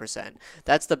 110%.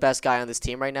 That's the best guy on this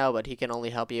team right now, but he can only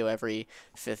help you every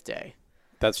fifth day.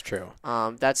 That's true.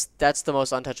 That's the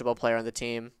most untouchable player on the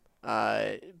team.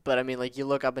 But I mean, like you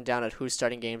look up and down at who's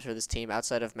starting games for this team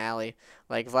outside of Mahle,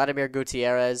 like Vladimir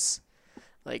Gutierrez,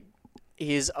 like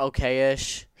he's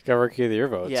okay-ish. Got Rookie of the Year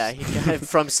votes. Yeah, he got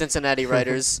from Cincinnati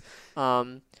Writers.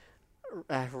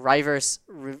 Rivers,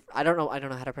 I don't know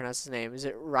how to pronounce his name. Is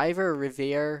it River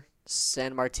Riviere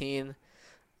San Martin?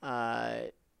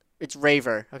 It's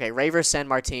Raver. Okay, Raver San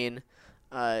Martin.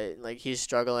 Like he's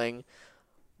struggling.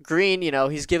 Green,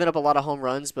 he's given up a lot of home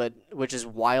runs, but which is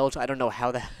wild. I don't know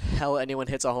how the hell anyone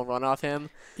hits a home run off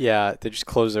him. Yeah, they just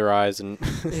close their eyes and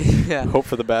Yeah. hope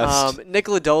for the best. Nick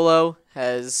Lodolo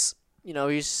has,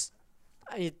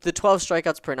 the 12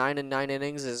 strikeouts per 9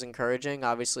 innings is encouraging.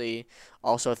 Obviously,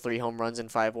 also 3 home runs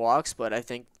and 5 walks, but I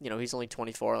think, he's only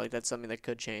 24. Like, that's something that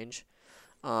could change.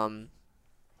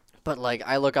 But, like,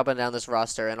 I look up and down this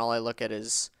roster, and all I look at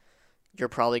is you're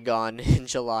probably gone in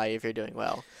July if you're doing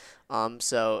well.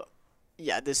 So,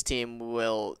 yeah, this team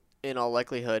will, in all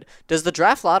likelihood. Does the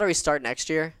draft lottery start next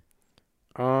year?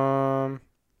 I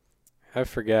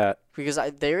forget. Because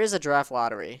there is a draft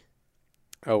lottery.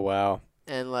 Oh wow.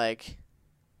 And, like,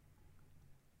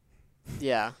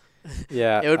 yeah.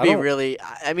 Yeah. It would be really.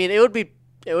 I mean, it would be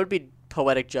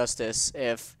poetic justice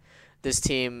if this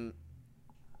team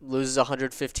loses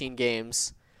 115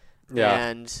 games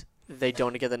and they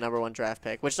don't get the number 1 draft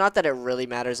pick. Which, not that it really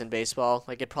matters in baseball.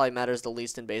 Like, it probably matters the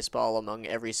least in baseball among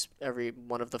every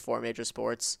one of the 4 major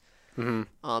sports.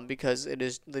 Mm-hmm. Because it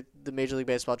is the Major League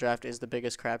Baseball draft is the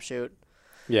biggest crapshoot.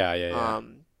 Yeah.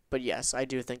 But yes, I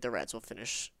do think the Reds will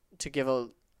finish. To give a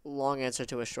long answer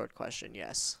to a short question,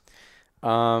 yes.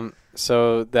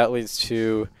 So that leads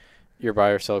to your buy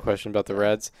or sell question about the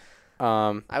Reds.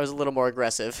 I was a little more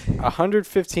aggressive.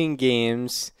 115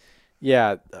 games.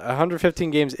 Yeah,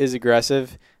 115 games is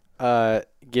aggressive.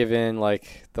 Given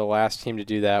like the last team to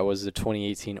do that was the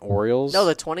 2018 Orioles. No,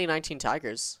 the 2019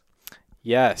 Tigers.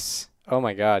 Yes. Oh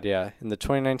my God, yeah. And the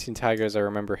 2019 Tigers, I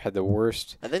remember, had the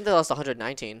worst. I think they lost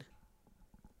 119.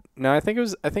 No, I think it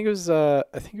was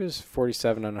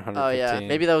 47 on 115. Oh yeah,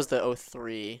 maybe that was the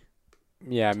 03.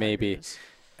 Yeah, maybe. Tigers.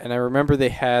 And I remember they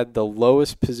had the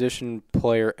lowest position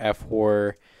player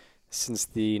FWAR since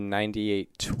the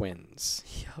 98 Twins.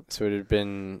 Yep. So it had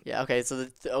been Yeah, okay, so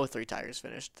the 03 Tigers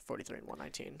finished 43 and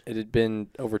 119. it had been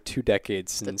over 2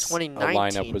 decades The since a 2019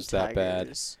 lineup was that bad.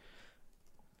 Tigers.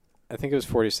 I think it was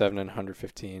 47 and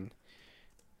 115.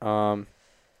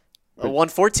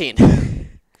 114.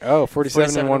 Oh,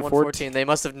 47 and 114. They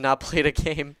must have not played a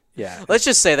game. Yeah. Let's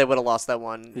just say they would have lost that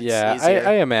one. It's Yeah, easier.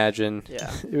 I imagine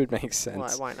Yeah. it would make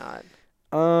sense. Why not?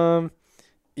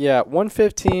 Yeah,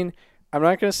 115. I'm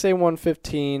not going to say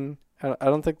 115. I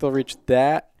don't think they'll reach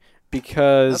that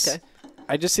because Okay.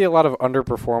 I just see a lot of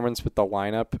underperformance with the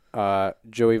lineup.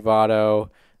 Joey Votto.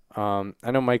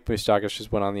 I know Mike Moustakas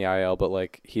just went on the IL, but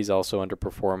like he's also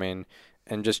underperforming.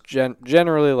 And just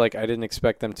generally, like I didn't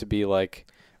expect them to be like,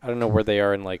 I don't know where they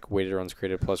are in like weighted runs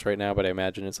created plus right now, but I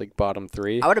imagine it's like bottom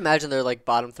 3. I would imagine they're like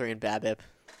bottom 3 in BABIP.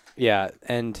 Yeah,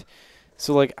 and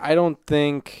so like I don't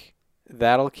think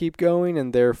that'll keep going,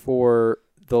 and therefore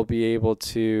they'll be able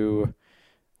to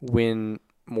win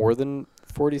more than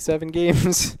 47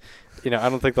 games. I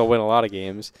don't think they'll win a lot of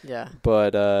games, Yeah.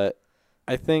 but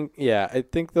I think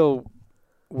they'll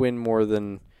win more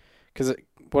than, because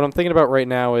what I'm thinking about right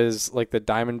now is like the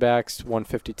Diamondbacks won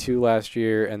 52 last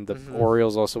year, and the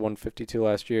Orioles also won 52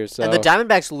 last year. So And the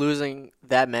Diamondbacks losing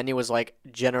that many was like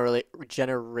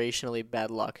generationally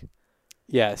bad luck.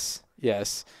 yes.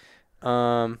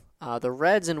 The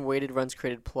Reds and weighted runs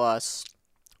created plus.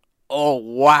 Oh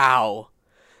wow,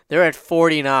 they're at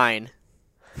 49.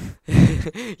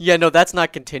 Yeah, no, that's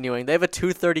not continuing. They have a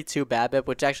 232 BABIP,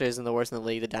 which actually isn't the worst in the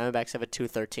league. The Diamondbacks have a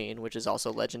 213, which is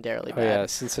also legendarily bad. Oh yeah,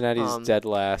 Cincinnati's dead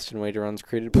last in weighted runs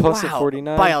created plus at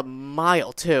 49 by a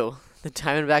mile too. The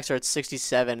Diamondbacks are at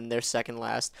 67 and they're second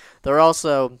last. They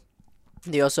also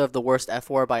have the worst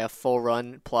FWAR by a full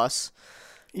run plus.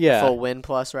 Yeah, full win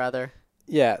plus rather.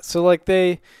 Yeah, so like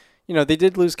they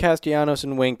did lose Castellanos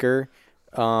and Winker,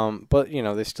 but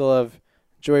they still have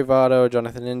Joey Votto,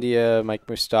 Jonathan India, Mike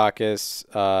Moustakas,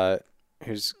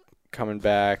 who's coming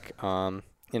back.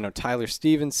 Tyler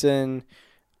Stevenson,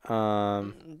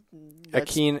 Aquino,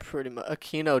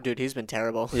 dude, he's been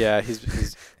terrible. Yeah,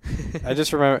 he's I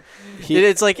just remember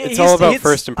it's all about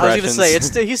first impressions. I was gonna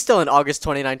say he's still in August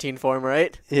 2019 form,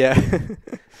 right? Yeah,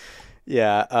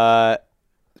 yeah.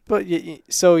 But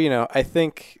so I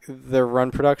think the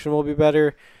run production will be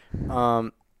better.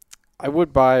 I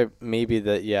would buy maybe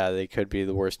that. Yeah, they could be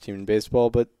the worst team in baseball,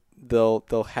 but they'll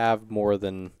have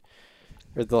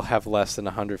they'll have less than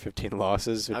 115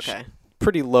 losses, which is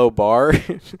pretty low bar.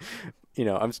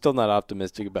 I'm still not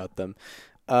optimistic about them.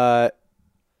 All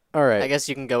right. I guess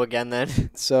you can go again then.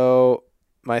 So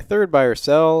my third buy or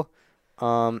sell,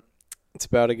 it's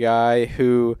about a guy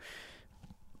who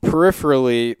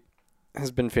peripherally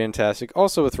has been fantastic.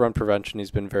 Also with run prevention,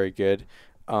 he's been very good.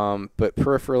 But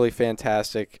peripherally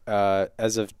fantastic.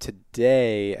 As of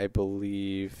today, I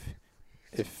believe,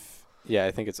 I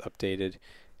think it's updated,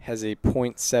 has a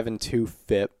 .72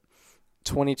 FIP,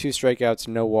 22 strikeouts,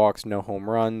 no walks, no home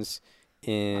runs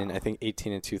in, I think,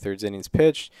 18 2/3 innings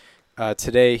pitched.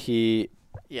 Today he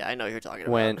I know what you're talking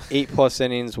about. went 8+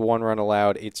 innings, 1 run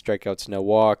allowed, 8 strikeouts, no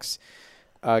walks.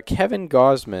 Kevin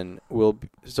Gausman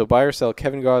buy or sell,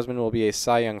 Kevin Gausman will be a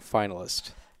Cy Young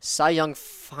finalist. Cy Young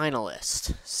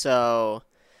finalist. So,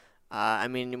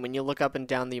 when you look up and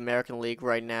down the American League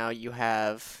right now, you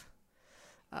have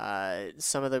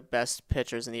some of the best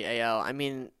pitchers in the AL. I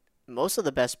mean, most of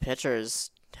the best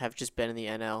pitchers have just been in the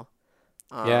NL.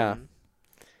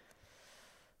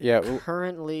 Yeah.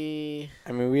 Currently,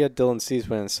 we had Dylan Cease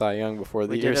winning Cy Young before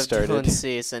the year started. Dylan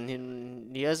Cease,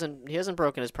 and he hasn't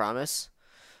broken his promise.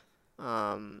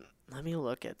 Let me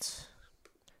look at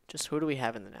just who do we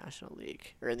have in the National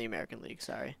League or in the American League.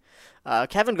 Sorry,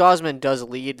 Kevin Gausman does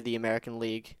lead the American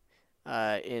League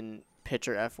in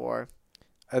pitcher FWAR.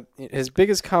 His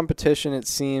biggest competition, it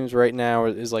seems, right now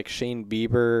is like Shane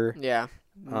Bieber. Yeah,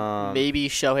 maybe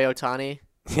Shohei Ohtani.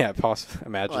 Yeah, possibly.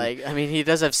 Imagine. He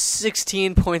does have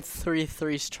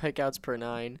 16.33 strikeouts per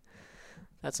 9.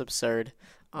 That's absurd.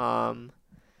 I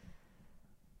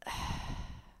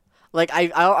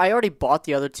already bought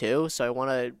the other two,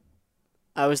 so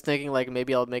I was thinking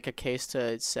maybe I'll make a case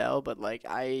to sell, but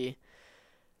I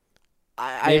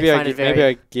put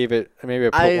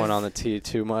one on the tee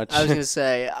too much. I was gonna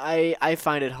say I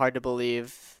find it hard to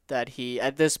believe that he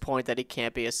at this point that he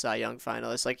can't be a Cy Young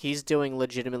finalist. He's doing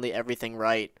legitimately everything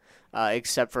right,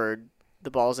 except for the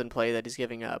balls in play that he's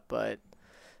giving up. But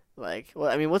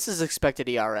what's his expected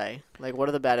ERA? What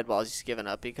are the batted balls he's given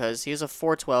up? Because he has a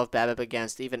 4.12 BABIP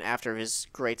against even after his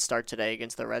great start today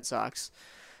against the Red Sox.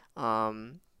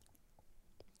 Gausman.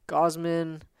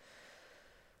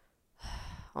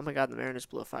 Oh my God, the Mariners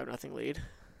blew a 5-0 lead.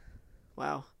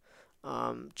 Wow.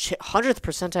 100th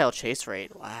percentile chase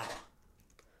rate. Wow.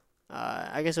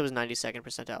 I guess it was 92nd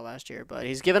percentile last year, but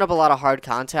he's given up a lot of hard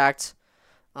contact.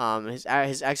 His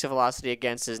exit velocity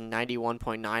against is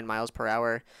 91.9 miles per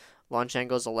hour. Launch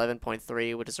angle is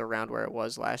 11.3, which is around where it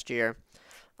was last year.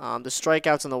 The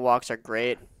strikeouts and the walks are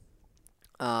great.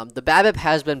 The BABIP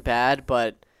has been bad,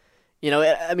 but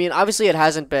obviously it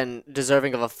hasn't been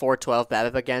deserving of a 4.12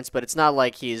 BABIP against, but it's not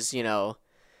like he's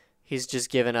just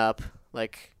given up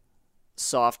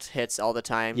soft hits all the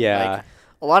time. Yeah.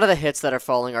 A lot of the hits that are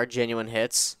falling are genuine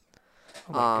hits.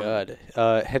 Oh my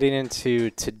God. Heading into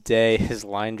today, his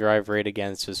line drive rate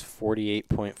against was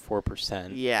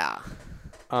 48.4%. Yeah.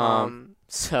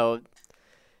 So.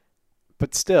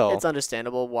 But still. It's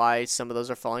understandable why some of those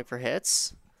are falling for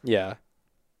hits. Yeah.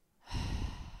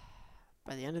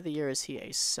 By the end of the year, is he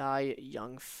a Cy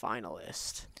Young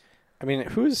finalist?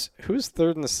 Who's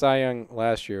third in the Cy Young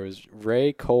last year? It was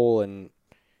Ray Cole and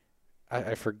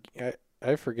I forget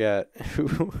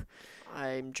who.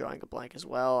 I'm drawing a blank as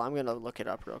well. I'm gonna look it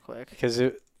up real quick. Because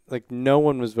no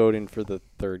one was voting for the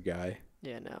third guy.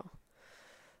 Yeah, no.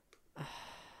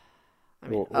 I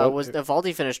mean, Well, was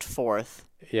Evaldi finished 4th?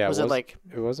 Yeah, Was it like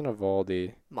it wasn't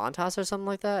Evaldi. Montas or something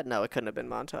like that? No, it couldn't have been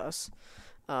Montas.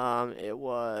 It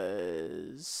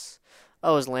was.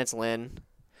 Oh, it was Lance Lynn,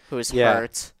 who is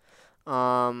hurt.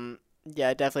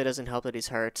 Yeah, it definitely doesn't help that he's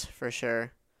hurt for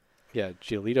sure. Yeah,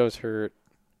 Giolito's hurt,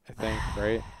 I think,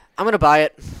 right? I'm gonna buy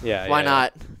it. Yeah. Why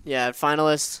not? Yeah,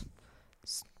 finalist.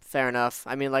 Fair enough.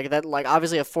 I mean, like that. Like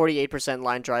obviously, a 48%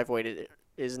 line drive weight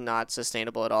is not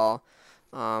sustainable at all.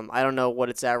 I don't know what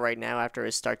it's at right now after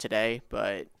his start today,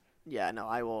 but yeah, no,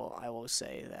 I will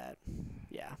say that.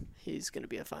 Yeah, he's gonna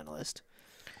be a finalist.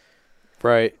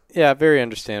 Right. Yeah, very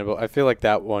understandable. I feel like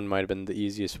that one might have been the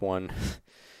easiest one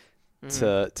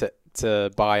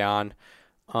to buy on.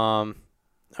 All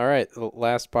right, the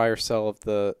last buy or sell of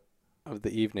the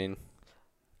evening.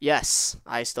 Yes,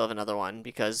 I still have another one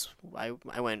because I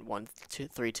went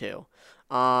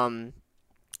 1-2-3-2.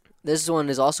 This one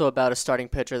is also about a starting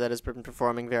pitcher that has been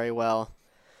performing very well.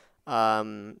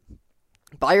 Buy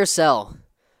or sell.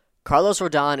 Carlos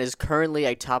Rodon is currently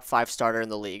a top 5 starter in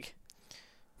the league.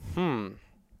 For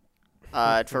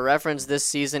reference, this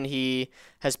season he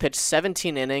has pitched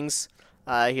 17 innings.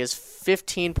 He has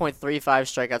 15.35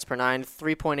 strikeouts per 9,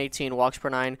 3.18 walks per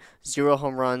 9, 0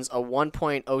 home runs, a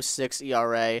 1.06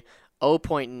 ERA,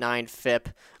 0.9 FIP.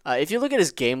 If you look at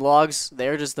his game logs,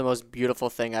 they're just the most beautiful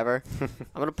thing ever. I'm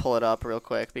going to pull it up real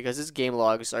quick because his game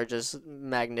logs are just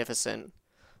magnificent.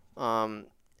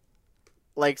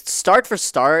 Like, start for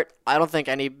start, I don't think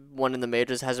anyone in the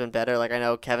majors has been better. Like, I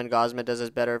know Kevin Gausman does his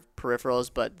better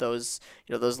peripherals, but those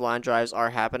line drives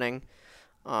are happening.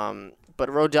 But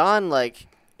Rodon, like,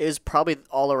 is probably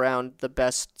all around the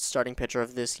best starting pitcher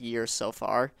of this year so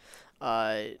far.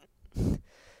 I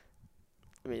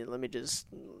mean, let me just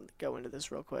go into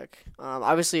this real quick.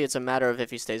 Obviously, it's a matter of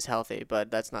if he stays healthy, but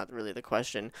that's not really the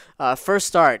question. First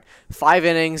start, 5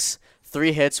 innings,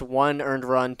 3 hits, 1 earned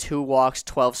run, 2 walks,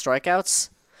 12 strikeouts.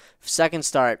 Second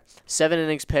start, 7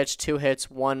 innings pitched, 2 hits,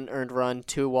 1 earned run,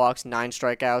 2 walks, 9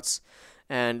 strikeouts.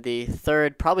 And the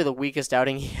third, probably the weakest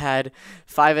outing he had,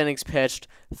 5 innings pitched,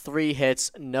 3 hits,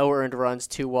 no earned runs,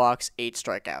 2 walks, 8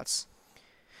 strikeouts.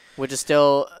 Which is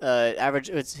still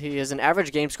average. He has an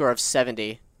average game score of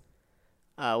 70,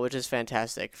 which is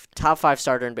fantastic. Top 5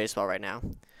 starter in baseball right now.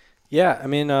 Yeah, I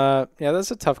mean,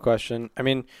 that's a tough question. I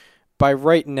mean, by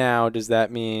right now, does that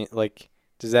mean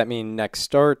next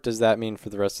start? Does that mean for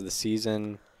the rest of the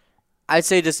season? I'd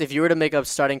say just if you were to make a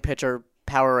starting pitcher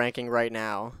power ranking right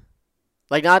now,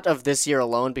 like not of this year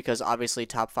alone, because obviously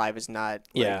top 5 is not.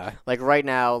 Like right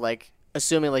now, like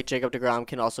assuming like Jacob deGrom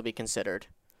can also be considered.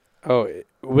 Oh,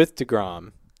 with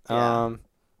deGrom.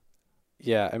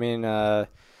 Yeah. I mean, I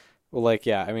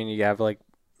mean, you have like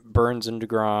Burns and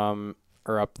deGrom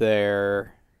are up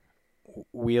there.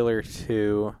 Wheeler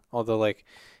too. Although,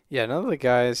 none of the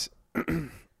guys,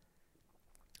 none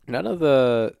of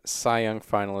the Cy Young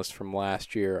finalists from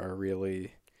last year are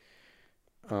really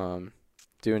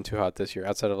doing too hot this year,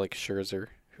 outside of like Scherzer,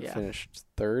 who finished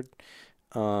 3rd.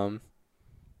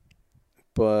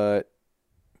 But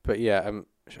yeah,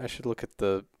 I should look at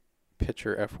the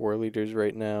pitcher F4 leaders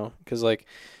right now, because like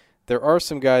there are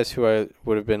some guys who I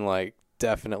would have been like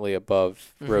definitely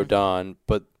above Rodon,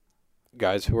 but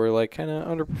guys who are like kind of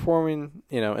underperforming,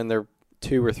 in their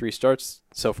 2 or 3 starts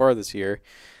so far this year.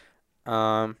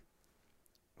 So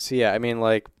yeah, I mean,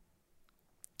 like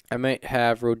I might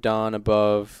have Rodon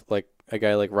above like a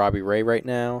guy like Robbie Ray right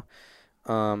now.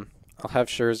 I'll have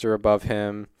Scherzer above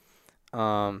him.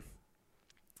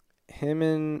 Him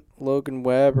and Logan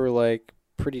Webb are like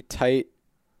pretty tight,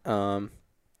 on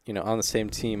the same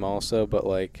team also, but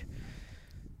like,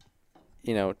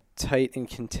 tight in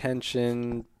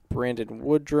contention. Brandon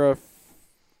Woodruff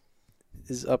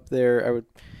is up there.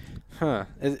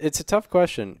 It's a tough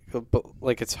question, but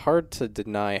like it's hard to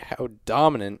deny how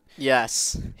dominant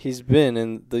he's been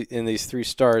in these 3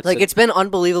 starts. Like it's been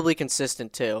unbelievably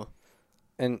consistent too.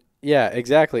 And yeah,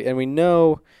 exactly. And we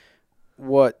know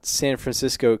what San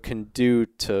Francisco can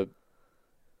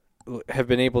have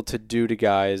been able to do to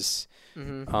guys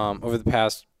over the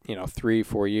past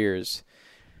 3-4 years.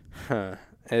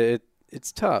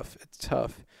 It's tough.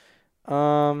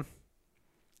 I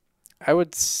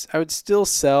would still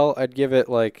sell. I'd give it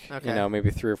maybe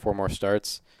 3 or 4 more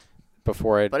starts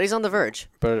before But he's on the verge.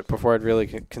 But before I'd really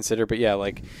consider. But yeah,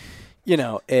 I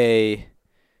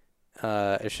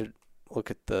should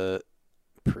look at the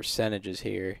percentages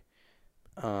here.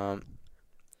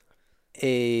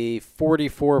 A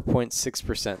 44.6%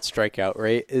 strikeout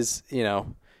rate is,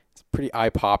 it's pretty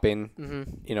eye-popping.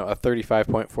 Mm-hmm. A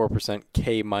 35.4%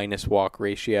 K minus walk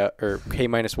ratio or K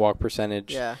minus walk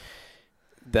percentage. Yeah.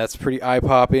 That's pretty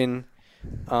eye-popping.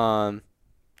 And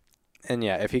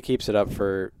yeah, if he keeps it up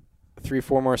for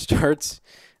 3-4 more starts,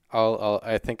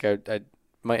 I think I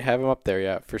might have him up there.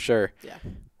 Yeah, for sure. Yeah.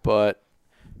 But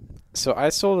so I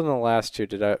sold in the last two.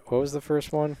 What was the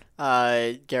first one?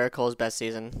 Garrett Cole's best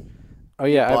season. Oh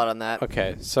yeah, Bought on that.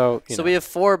 okay. So We have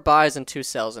 4 buys and 2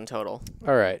 sells in total.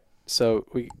 all right. So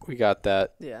we got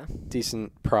that Yeah.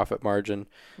 decent profit margin.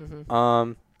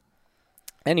 Mm-hmm.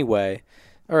 Anyway,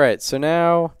 all right. So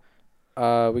now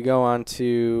we go on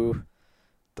to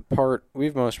the part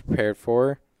we've most prepared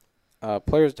for.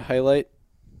 Players to highlight,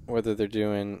 whether they're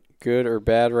doing good or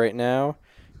bad right now,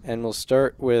 and we'll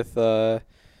start with players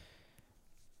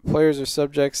or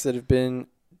subjects that have been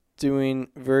doing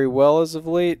very well as of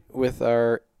late with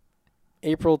our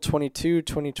April 22,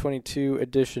 2022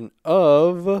 edition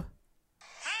of...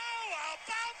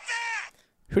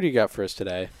 Who do you got for us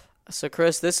today? So,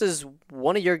 Chris, this is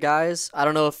one of your guys. I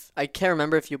don't know I can't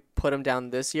remember if you put him down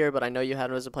this year, but I know you had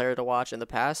him as a player to watch in the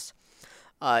past.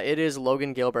 It is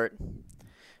Logan Gilbert.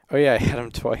 Oh, yeah, I had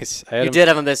him twice. You did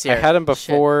have him this year. I had him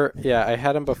before. Shit. Yeah, I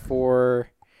had him before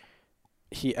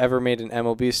he ever made an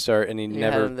MLB start, and he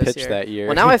never pitched that year.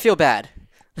 Well, now I feel bad.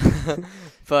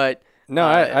 But no,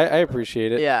 I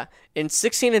appreciate it. Yeah. In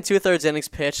 16 2/3 innings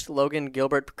pitched, Logan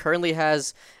Gilbert currently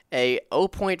has a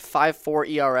 0.54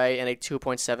 ERA and a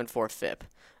 2.74 FIP.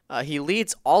 He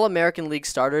leads all American League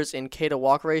starters in K to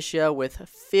walk ratio with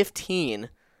 15.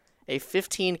 A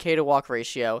 15 K to walk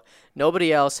ratio.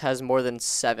 Nobody else has more than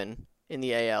 7 in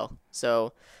the AL.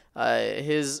 So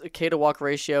his K to walk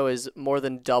ratio is more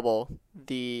than double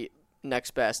the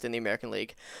next best in the American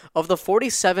League. Of the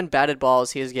 47 batted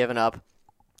balls he has given up,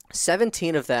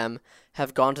 17 of them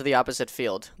have gone to the opposite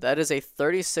field. That is a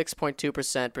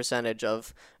 36.2% percentage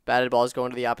of batted balls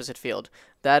going to the opposite field.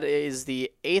 That is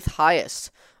the 8th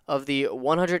highest of the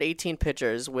 118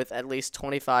 pitchers with at least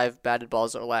 25 batted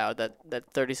balls allowed,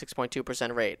 that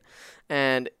 36.2% rate.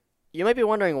 And you might be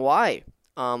wondering why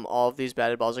all of these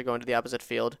batted balls are going to the opposite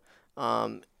field.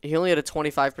 He only had a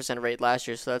 25% rate last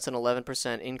year, so that's an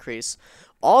 11% increase.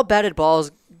 All batted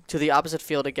balls to the opposite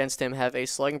field against him have a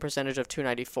slugging percentage of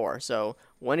 294. So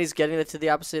when he's getting it to the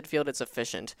opposite field, it's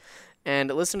efficient.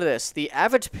 And listen to this. The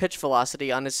average pitch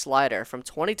velocity on his slider from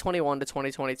 2021 to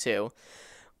 2022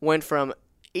 went from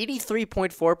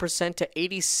 83.4% to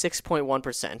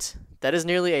 86.1%. That is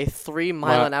nearly a 3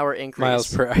 mile an hour increase.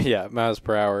 Miles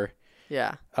per hour.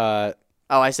 Yeah. I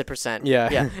said percent.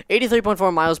 Yeah.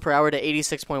 83.4 miles per hour to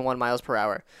 86.1 miles per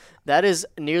hour. That is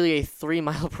nearly a 3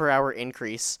 mile per hour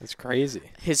increase. That's crazy.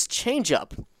 His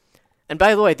changeup. And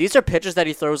by the way, these are pitches that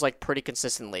he throws like pretty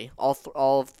consistently.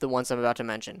 All of the ones I'm about to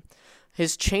mention.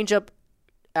 His changeup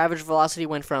average velocity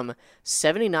went from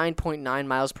 79.9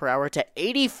 miles per hour to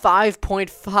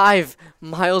 85.5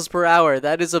 miles per hour.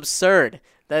 That is absurd.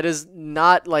 That is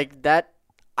not like that.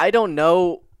 I don't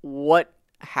know what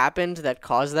happened that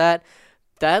caused that.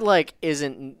 That like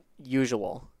isn't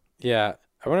usual. Yeah.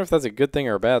 I wonder if that's a good thing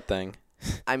or a bad thing.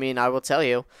 I mean, I will tell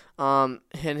you. And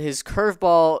his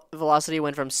curveball velocity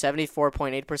went from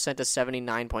 74.8% to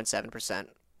 79.7%.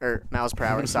 Or miles per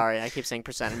hour. Sorry, I keep saying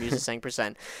percent. I'm used to saying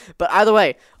percent. But either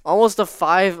way, almost a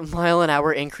 5 mile an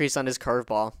hour increase on his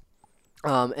curveball.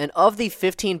 And of the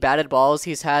 15 batted balls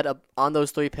he's had on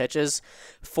those 3 pitches,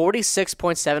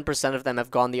 46.7% of them have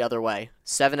gone the other way.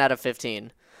 7 out of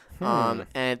 15.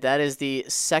 And that is the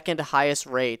second highest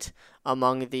rate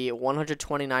among the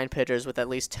 129 pitchers with at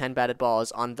least 10 batted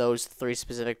balls on those 3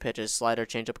 specific pitches: slider,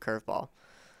 changeup, curveball.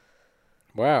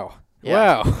 Wow.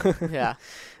 Yeah. Wow.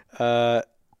 Yeah.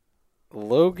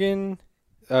 Logan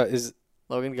is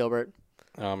Logan Gilbert.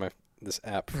 Oh, this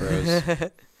app froze.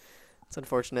 It's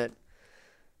unfortunate.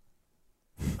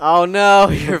 Oh no,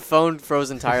 your phone froze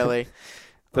entirely.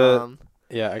 I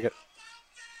got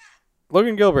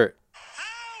Logan Gilbert.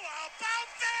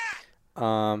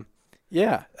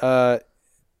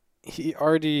 He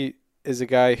already is a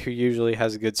guy who usually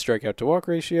has a good strikeout to walk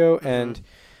ratio, and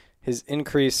his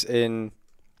increase in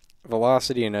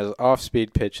velocity and his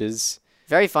off-speed pitches.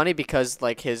 Very funny because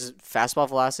like his fastball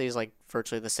velocity is like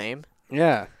virtually the same.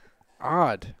 Yeah,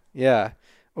 odd. Yeah,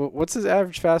 what's his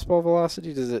average fastball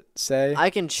velocity? Does it say? I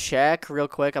can check real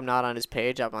quick. I'm not on his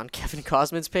page. I'm on Kevin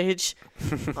Cosman's page.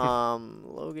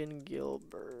 Logan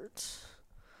Gilbert.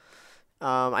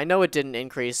 I know it didn't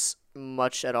increase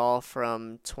much at all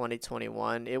from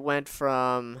 2021. It went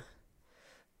from,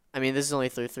 I mean, this is only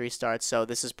through 3 starts, so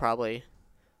this is probably,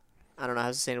 I don't know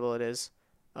how sustainable it is.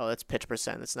 Oh, that's pitch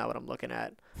percent. That's not what I'm looking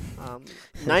at.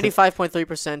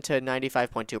 95.3% to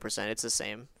 95.2%. It's the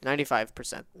same.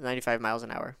 95%. 95 miles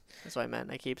an hour. That's what I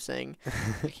meant. I keep saying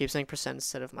percent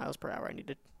instead of miles per hour. I need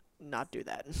to not do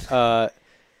that.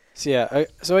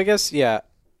 So I guess a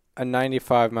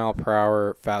 95 mile per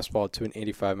hour fastball to an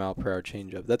 85 mile per hour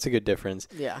changeup. That's a good difference.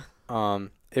 Yeah.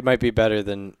 It might be better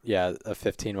than a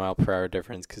 15 mile per hour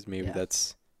difference because maybe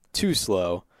that's too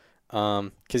slow.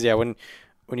 Because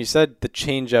when you said the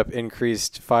changeup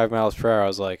increased 5 miles per hour, I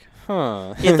was like,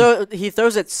 huh. He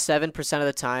throws it 7% of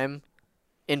the time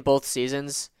in both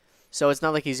seasons, so it's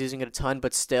not like he's using it a ton.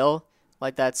 But still,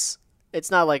 like it's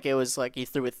not like it was like he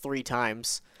threw it 3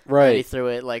 times. Right. And he threw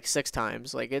it like 6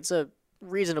 times. Like it's a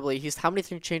reasonably. How many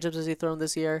changeups has he thrown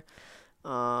this year?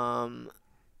 19.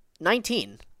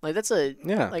 Like that's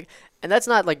and that's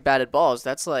not like batted balls.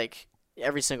 That's like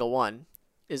every single one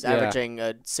is averaging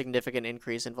a significant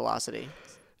increase in velocity.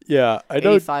 Yeah, I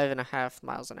know. 85.5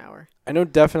 miles an hour. I know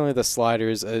definitely the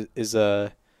sliders is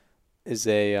a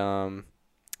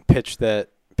pitch that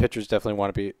pitchers definitely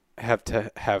want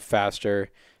to have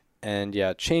faster, and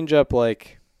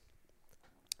changeup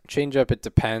it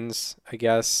depends, I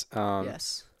guess.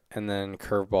 Yes. And then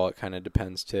curveball it kind of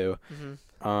depends too.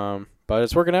 Mm-hmm. But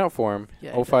it's working out for him.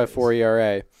 Yeah, 0.54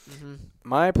 ERA. Mm-hmm.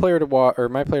 My player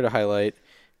to highlight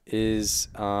is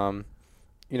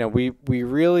we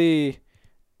really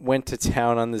went to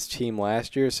town on this team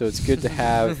last year, so it's good to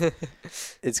have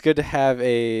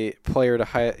a player to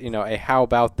a how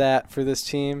about that for this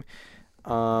team.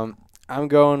 I'm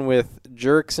going with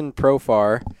Jurickson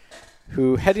Profar,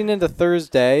 who heading into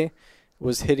Thursday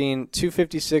was hitting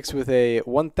 256 with a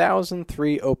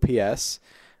 1003 OPS.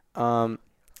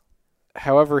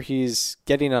 However, he's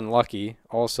getting unlucky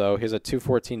also. He has a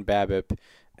 214 BABIP,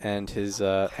 and his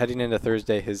heading into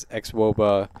Thursday, his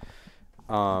xWOBA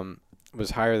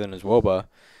was higher than his WOBA.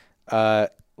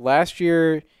 Last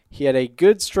year, he had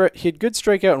good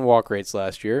strikeout and walk rates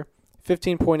last year,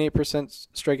 15.8%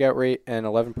 strikeout rate and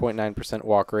 11.9%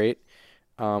 walk rate,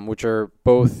 which are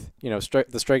both, the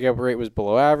strikeout rate was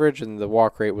below average and the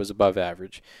walk rate was above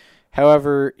average.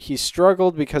 However, he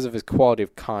struggled because of his quality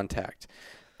of contact.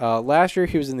 Last year,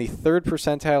 he was in the 3rd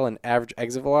percentile in average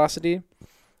exit velocity,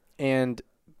 and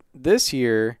this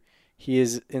year, he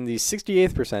is in the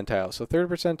 68th percentile, so 3rd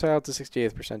percentile to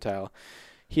 68th percentile.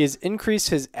 He has increased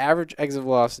his average exit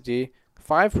velocity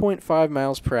 5.5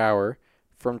 miles per hour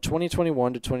from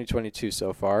 2021 to 2022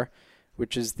 so far,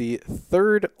 which is the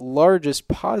 3rd largest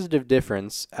positive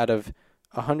difference out of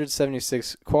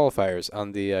 176 qualifiers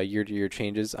on the year-to-year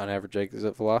changes on average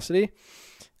exit velocity.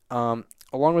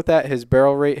 Along with that, his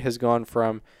barrel rate has gone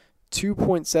from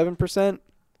 2.7%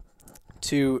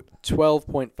 to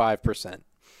 12.5%.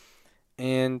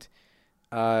 And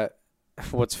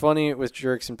what's funny with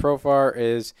Jurickson Profar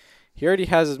is he already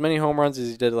has as many home runs as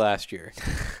he did last year.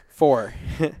 4.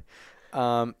 He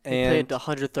played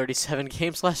 137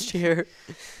 games last year.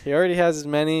 He already has as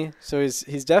many, so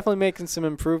he's definitely making some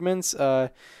improvements. And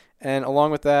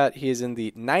along with that, he is in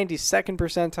the 92nd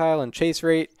percentile in chase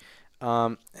rate.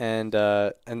 And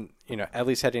at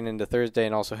least heading into Thursday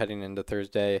and also heading into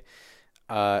Thursday,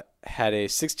 had a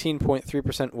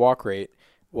 16.3% walk rate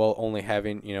while only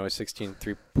having, a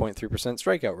 16.3%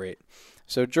 strikeout rate.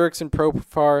 So Jurickson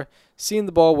Profar seeing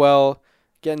the ball well,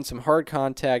 getting some hard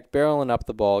contact, barreling up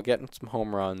the ball, getting some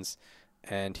home runs,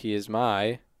 and he is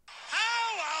my...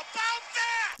 How about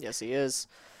that? Yes, he is.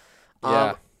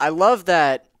 Yeah. I love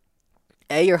that,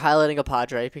 A, you're highlighting a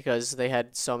Padre because they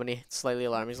had so many slightly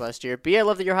alarming last year. B, I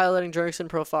love that you're highlighting Jurickson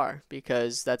Profar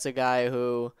because that's a guy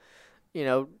who,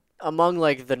 among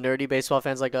like the nerdy baseball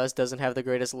fans like us, doesn't have the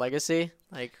greatest legacy.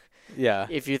 Like,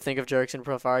 if you think of Jurickson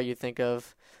Profar, you think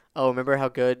of, remember how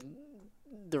good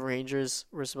the Rangers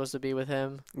were supposed to be with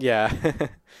him? Yeah.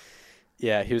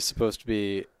 Yeah, he was supposed to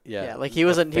be. Yeah, like he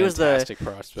was the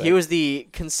prospect. He was the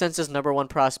consensus #1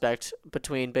 prospect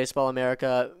between Baseball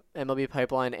America, MLB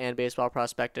Pipeline, and Baseball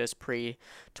Prospectus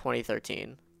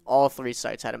pre-2013. All 3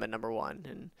 sites had him at #1,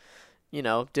 and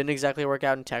didn't exactly work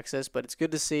out in Texas, but it's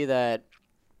good to see that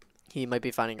he might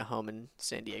be finding a home in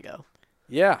San Diego.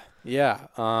 Yeah.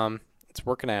 It's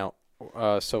working out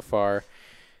so far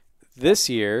this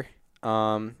year.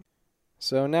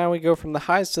 So now we go from the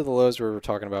highs to the lows where we're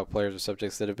talking about players or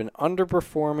subjects that have been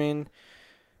underperforming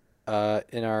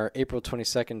in our April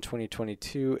 22nd,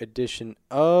 2022 edition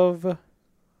of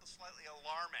Slightly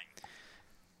alarming.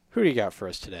 Who do you got for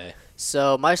us today?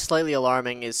 So my slightly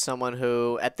alarming is someone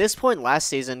who, at this point last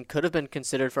season, could have been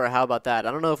considered for a how about that.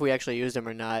 I don't know if we actually used him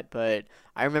or not, but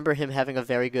I remember him having a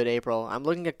very good April. I'm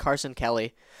looking at Carson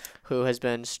Kelly, who has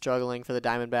been struggling for the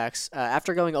Diamondbacks.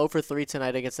 After going 0 for 3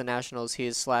 tonight against the Nationals, he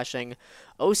is slashing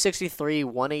 063,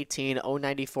 118,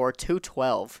 094,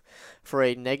 212 for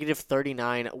a negative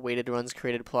 39 weighted runs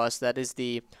created plus. That is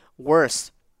the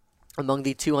worst among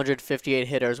the 258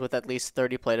 hitters with at least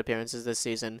 30 plate appearances this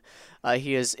season.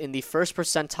 He is in the first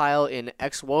percentile in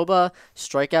xWOBA,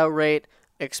 strikeout rate,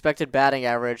 expected batting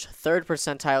average, third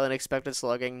percentile in expected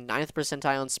slugging, 9th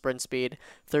percentile in sprint speed,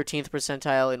 13th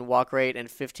percentile in walk rate, and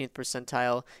 15th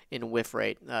percentile in whiff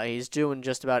rate. He's doing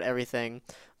just about everything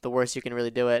the worst you can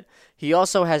really do it. He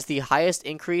also has the highest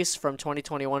increase from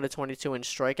 2021 to 22 in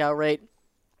strikeout rate.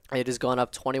 It has gone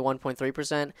up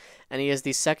 21.3%, and he has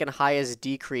the second highest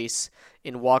decrease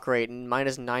in walk rate,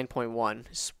 minus 9.1.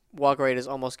 His walk rate has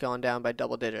almost gone down by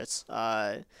double digits.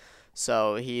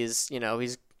 So he's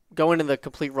going in the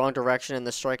complete wrong direction in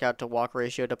the strikeout to walk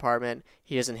ratio department.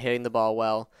 He isn't hitting the ball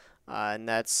well, and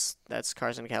that's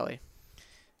Carson Kelly.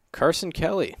 Carson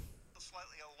Kelly.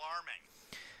 Slightly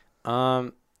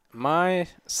alarming. My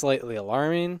slightly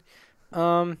alarming.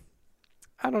 I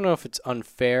don't know if it's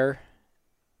unfair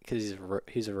because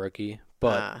he's a rookie,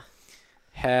 but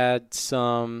had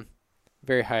some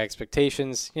very high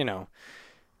expectations.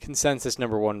 Consensus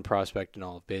number 1 prospect in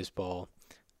all of baseball.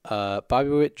 Bobby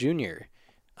Witt Jr.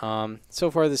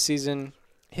 So far this season,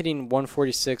 hitting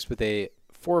 146 with a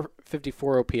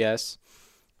 454 OPS.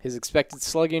 His expected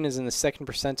slugging is in the 2nd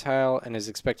percentile, and his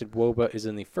expected WOBA is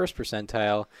in the 1st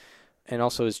percentile, and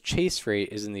also his chase rate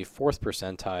is in the 4th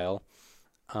percentile.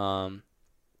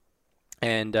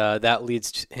 And that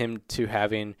leads him to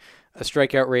having a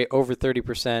strikeout rate over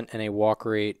 30% and a walk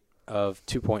rate of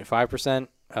 2.5%.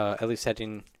 At least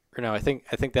heading, or no, I think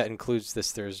that includes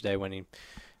this Thursday when he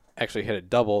actually hit a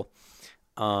double.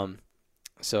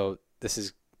 So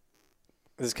this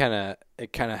kind of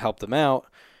helped him out.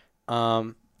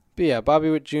 But yeah, Bobby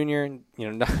Witt Jr.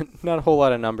 Not a whole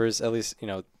lot of numbers, at least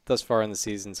thus far in the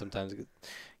season. Sometimes it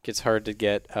gets hard to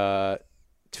get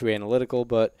too analytical,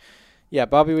 but yeah,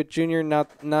 Bobby Witt Jr.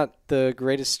 not the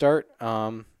greatest start.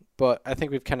 But I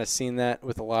think we've kind of seen that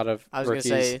with a lot of rookies. I was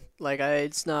gonna say,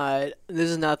 this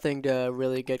is nothing to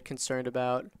really get concerned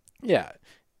about. Yeah,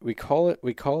 we call it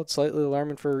slightly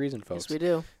alarming for a reason, folks. Yes, we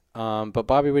do. But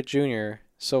Bobby Witt Jr.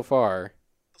 so far,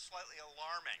 Slightly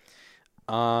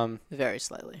alarming. Very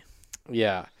slightly.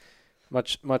 Yeah,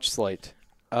 much slight.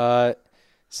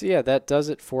 So yeah, that does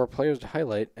it for players to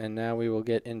highlight, and now we will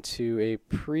get into a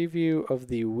preview of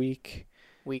the weekend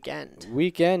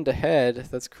ahead.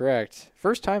 That's correct.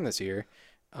 First time this year.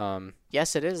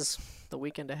 Yes, it is the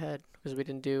weekend ahead because we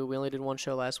only did one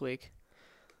show last week.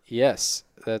 Yes,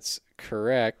 that's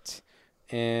correct.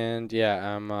 And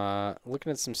yeah, I'm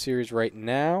looking at some series right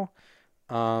now.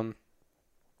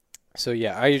 So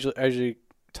yeah, I usually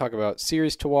talk about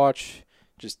series to watch,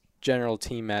 just general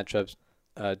team matchups.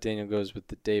 Daniel goes with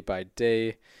the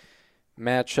day-by-day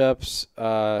matchups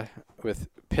with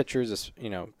pitchers,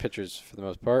 pitchers for the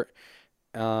most part.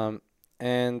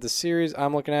 And the series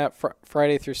I'm looking at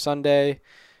Friday through Sunday.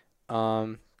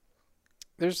 There's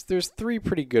 3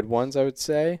 pretty good ones, I would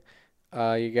say.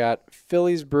 You got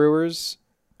Phillies Brewers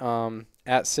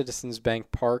at Citizens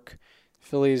Bank Park.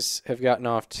 Phillies have gotten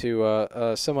off to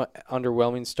a somewhat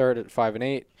underwhelming start at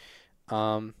 5-8.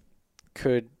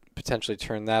 Could potentially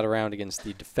turn that around against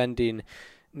the defending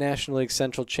National League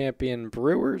Central champion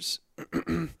Brewers.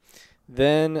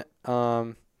 Then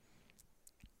and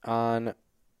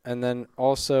then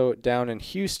also down in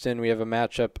Houston, we have a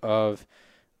matchup of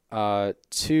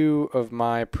 2 of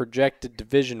my projected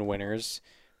division winners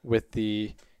with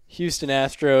the Houston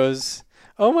Astros.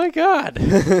 Oh my God.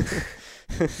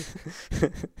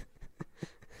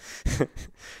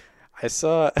 I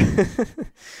saw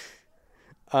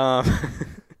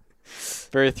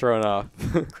very thrown off.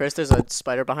 Chris, there's a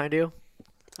spider behind you.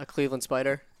 A Cleveland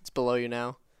spider. It's below you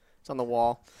now. It's on the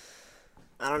wall.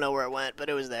 I don't know where it went, but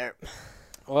it was there.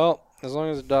 Well, as long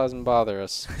as it doesn't bother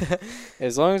us.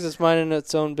 As long as it's minding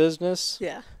its own business.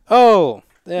 Yeah. Oh,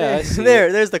 yeah, I see.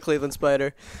 There's the Cleveland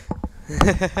spider.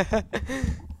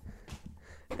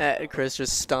 Chris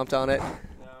just stomped on it. No,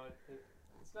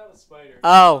 it's not a spider.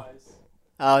 Oh,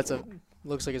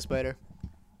 looks like a spider.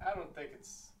 I don't think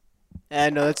it's...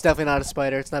 No, it's definitely not a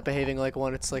spider. It's not behaving like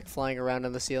one. It's like flying around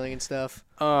on the ceiling and stuff.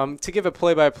 To give a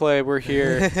play-by-play, we're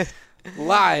here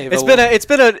live. It's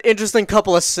been an interesting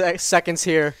couple of seconds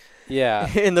here.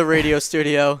 Yeah. In the radio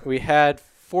studio. We had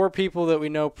 4 people that we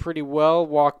know pretty well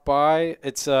walk by.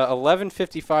 It's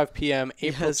 11:55 p.m.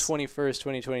 April Yes. 21st,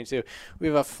 2022. We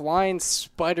have a flying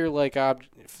spider-like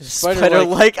object.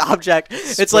 Spider-like object.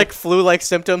 It's like flu-like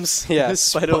symptoms. Yeah,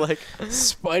 Spider-like.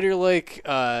 Spider-like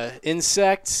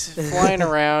insect flying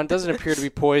around. Doesn't appear to be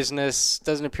poisonous.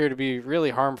 Doesn't appear to be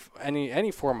really harmful.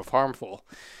 Any form of harmful.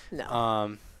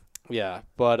 No. Yeah,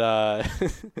 but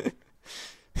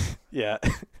yeah.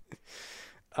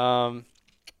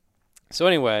 So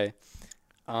anyway,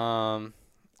 what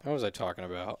was I talking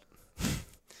about?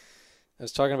 I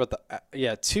was talking about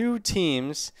the 2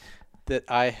 teams that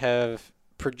I have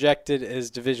projected as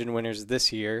division winners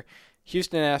this year.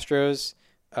 Houston Astros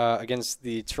against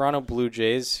the Toronto Blue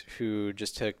Jays, who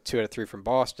just took 2 out of 3 from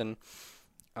Boston.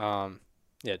 2 out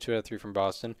of 3 from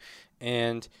Boston.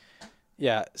 And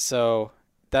yeah, so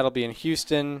that'll be in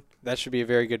Houston. That should be a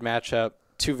very good matchup.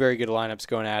 2 very good lineups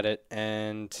going at it,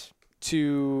 and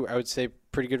 2, I would say,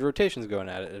 pretty good rotations going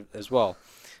at it as well.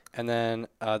 And then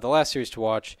the last series to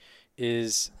watch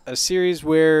is a series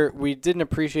where we didn't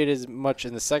appreciate as much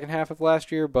in the second half of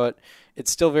last year, but it's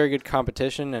still very good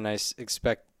competition, and I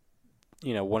expect,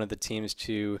 one of the teams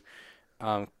to,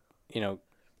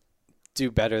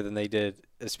 do better than they did,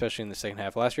 especially in the second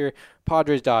half last year.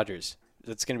 Padres-Dodgers.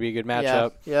 That's going to be a good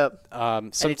matchup. Yeah,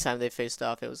 yep. Some Anytime they faced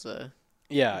off, it was a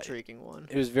intriguing one.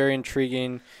 It was very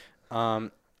intriguing,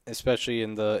 especially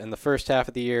in the first half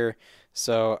of the year.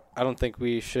 So I don't think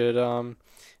we should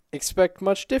expect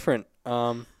much different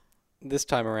this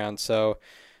time around. So,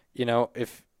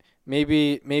 if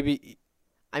maybe.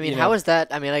 I mean, how is that?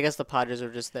 I mean, I guess the Padres were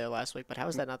just there last week, but how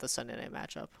is that not the Sunday night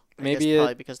matchup? Maybe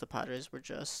probably because the Padres were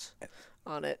just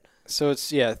on it. So it's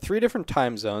 3 different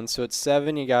time zones. So it's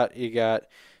 7. You got Time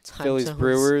Phillies zones.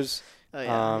 Brewers. Oh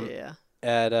yeah.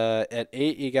 At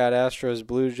 8 you got Astros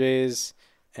Blue Jays,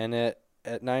 and at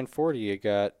 9:40 you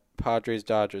got Padres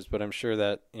Dodgers. But I'm sure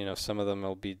that some of them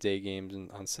will be day games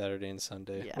on Saturday and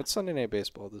Sunday. Yeah. What's Sunday night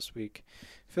baseball this week?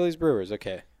 Phillies Brewers.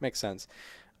 Okay, makes sense.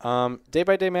 Day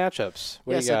by day matchups.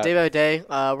 What do you so got? day by day.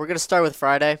 We're gonna start with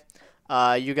Friday.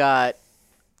 You got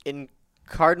in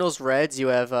Cardinals Reds. You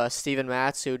have Steven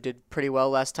Matz, who did pretty well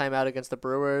last time out against the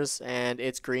Brewers, and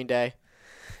it's Green Day.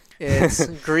 It's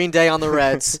Green Day on the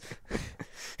Reds.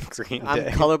 Green I'm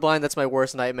Day. colorblind. That's my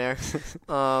worst nightmare.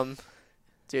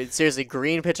 Dude, seriously,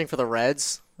 Green pitching for the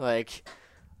Reds,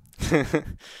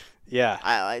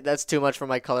 Yeah, that's too much for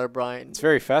my colorblind it's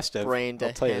very festive. brain to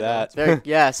I'll tell you handle. that. It's very,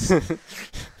 yes.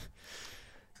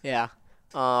 Yeah.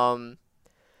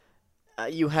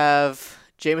 You have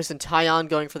Jameson Taillon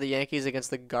going for the Yankees against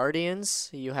the Guardians.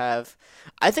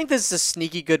 I think this is a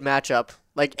sneaky good matchup.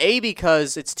 A,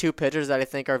 because it's 2 pitchers that I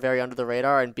think are very under the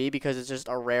radar, and B, because it's just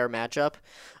a rare matchup.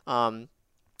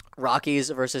 Rockies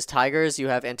versus Tigers. You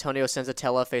have Antonio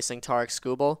Senzatella facing Tarek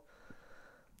Skubal.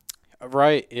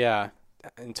 Right, yeah.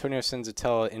 Antonio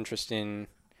Senzatella, interesting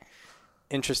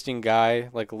guy,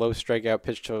 low strikeout,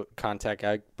 pitch to contact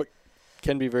guy, but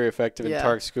can be very effective. Yeah.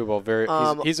 And Tarek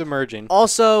Skubal, he's emerging.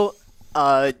 Also,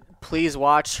 please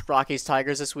watch Rockies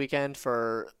Tigers this weekend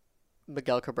for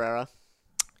Miguel Cabrera.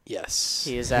 Yes.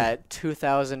 He is at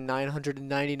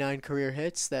 2,999 career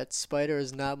hits. That spider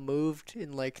has not moved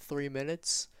in 3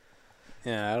 minutes.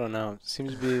 Yeah, I don't know.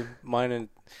 Seems to be minding.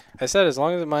 I said as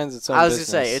long as it minds its own I was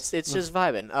business. going to say, it's just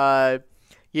vibing.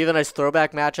 You have a nice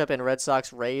throwback matchup in Red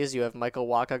Sox Rays. You have Michael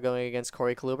Wacha going against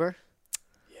Corey Kluber.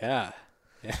 Yeah.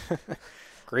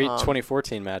 Great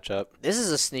 2014 matchup. This is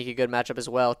a sneaky good matchup as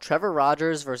well. Trevor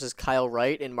Rogers versus Kyle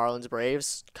Wright in Marlins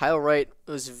Braves. Kyle Wright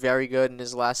was very good in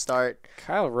his last start.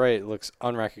 Kyle Wright looks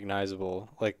unrecognizable,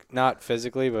 not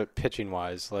physically, but pitching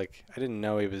wise. I didn't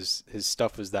know his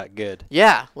stuff was that good.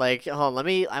 Yeah, hold on,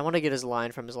 I want to get his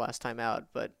line from his last time out,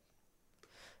 but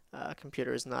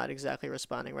computer is not exactly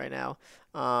responding right now.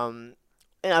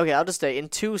 Okay, I'll just say in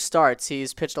 2 starts,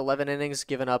 he's pitched 11 innings,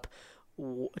 given up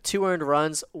 2 earned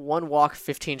runs, 1 walk,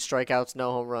 15 strikeouts,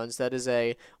 no home runs. That is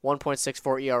a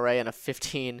 1.64 ERA and a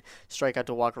 15 strikeout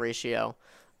to walk ratio.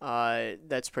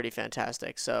 That's pretty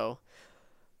fantastic. So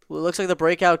it looks like the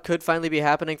breakout could finally be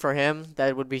happening for him.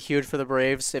 That would be huge for the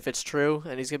Braves if it's true.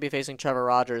 And he's going to be facing Trevor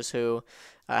Rogers, who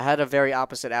had a very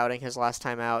opposite outing his last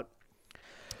time out.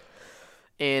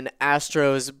 In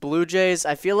Astros Blue Jays,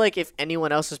 I feel like if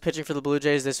anyone else was pitching for the Blue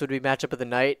Jays, this would be matchup of the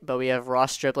night. But we have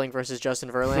Ross Stripling versus Justin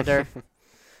Verlander.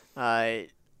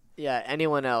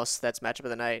 Anyone else, that's matchup of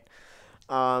the night.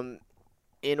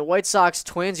 In White Sox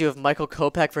Twins, you have Michael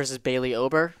Kopech versus Bailey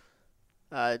Ober.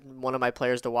 One of my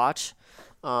players to watch.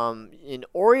 In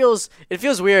Orioles, it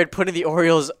feels weird putting the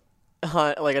Orioles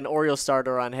like an Oriole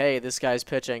starter on, hey, this guy's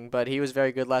pitching, but he was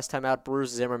very good last time out.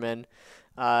 Bruce Zimmerman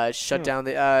shut down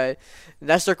the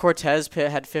Nestor Cortez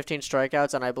had 15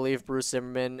 strikeouts, and I believe Bruce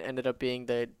Zimmerman ended up being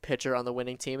the pitcher on the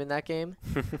winning team in that game.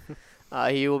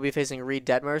 He will be facing Reed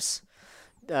Detmers.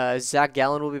 Zach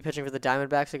Gallen will be pitching for the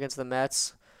Diamondbacks against the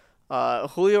Mets.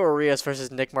 Julio Urias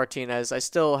versus Nick Martinez. I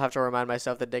still have to remind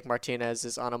myself that Nick Martinez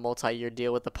is on a multi-year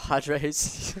deal with the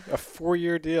Padres. A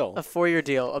 4-year deal. A 4-year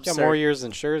deal. Absurd. Yeah, more years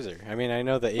than Scherzer. I mean, I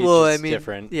know the age is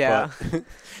different. Yeah.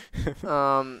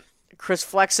 But Chris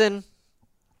Flexen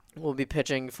will be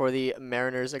pitching for the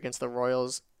Mariners against the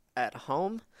Royals at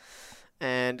home.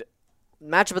 And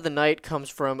matchup of the night comes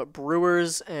from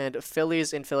Brewers and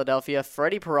Phillies in Philadelphia.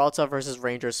 Freddie Peralta versus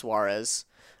Ranger Suarez.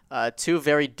 Two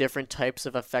very different types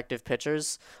of effective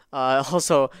pitchers.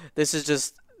 Also, this is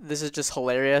just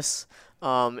hilarious.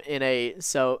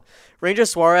 So Ranger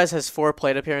Suarez has 4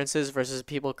 plate appearances versus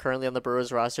people currently on the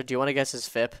Brewers roster. Do you want to guess his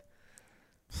FIP?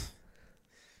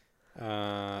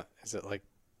 is it like?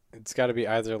 It's got to be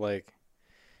either like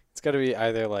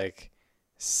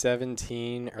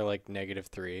 17 or like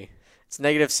 -3. It's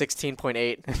negative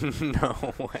 16.8.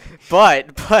 No way.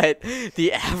 But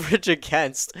the average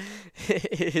against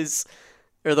is,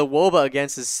 or the WOBA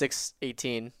against is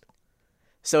 618.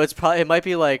 So it might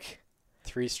be like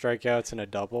 3 strikeouts and a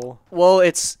double. Well,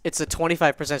 it's a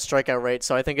 25% strikeout rate,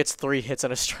 so I think it's 3 hits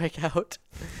and a strikeout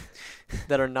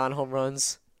that are non-home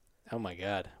runs. Oh my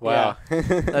God! Wow,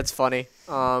 Yeah, that's funny.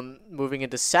 Moving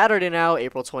into Saturday now,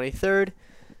 April 23rd.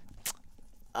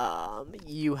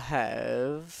 You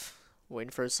have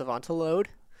waiting for Savant to load.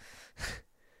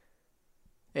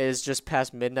 It is just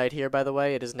past midnight here, by the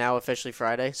way. It is now officially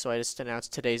Friday, so I just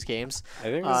announced today's games. I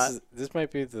think this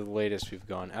might be the latest we've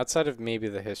gone, outside of maybe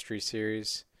the History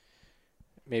Series.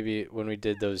 Maybe when we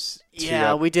did those.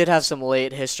 Yeah, we did have some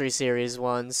late History Series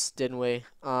ones, didn't we?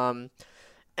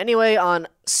 Anyway, on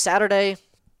Saturday,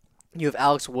 you have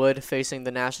Alex Wood facing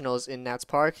the Nationals in Nats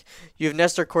Park. You have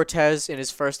Nestor Cortez in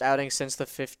his first outing since the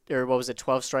 12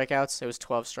 strikeouts? It was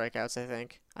 12 strikeouts, I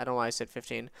think. I don't know why I said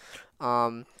 15.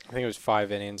 I think it was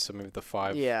 5 innings, so maybe the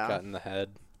 5 got in the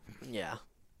head. Yeah.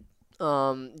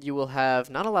 You will have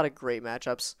not a lot of great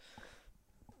matchups.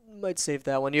 Might save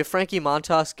that one. You have Frankie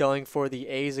Montas going for the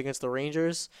A's against the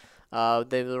Rangers.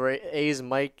 The A's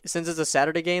might, since it's a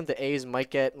Saturday game, the A's might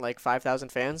get like 5,000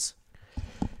 fans.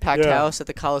 Packed house at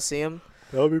the Coliseum.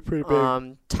 That would be pretty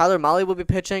big. Tyler Mahle will be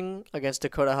pitching against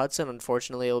Dakota Hudson.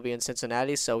 Unfortunately, it will be in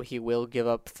Cincinnati, so he will give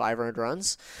up 5 earned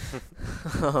runs.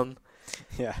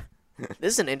 Yeah.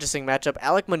 This is an interesting matchup.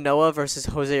 Alek Manoah versus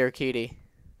Jose Urquidy.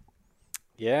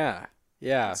 Yeah.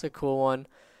 That's a cool one.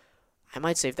 I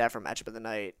might save that for matchup of the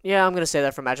night. Yeah, I'm going to say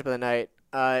that for matchup of the night.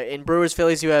 In Brewers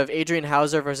Phillies, you have Adrian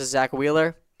Hauser versus Zach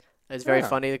Wheeler. It's very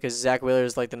funny because Zach Wheeler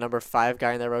is like the number 5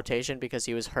 guy in their rotation because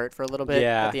he was hurt for a little bit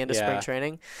at the end of spring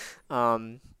training.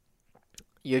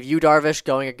 You have Yu Darvish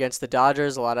going against the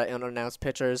Dodgers, a lot of unannounced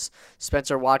pitchers.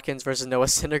 Spencer Watkins versus Noah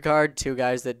Syndergaard, 2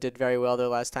 guys that did very well their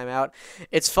last time out.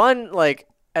 It's fun, like,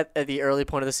 at the early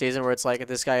point of the season where it's like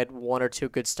this guy had 1 or 2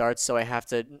 good starts, so I have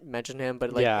to mention him.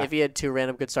 But like if he had 2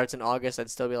 random good starts in August, I'd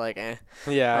still be like, eh.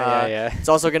 Yeah. It's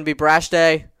also going to be Brash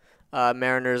Day.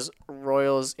 Mariners,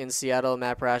 Royals in Seattle.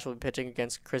 Matt Brash will be pitching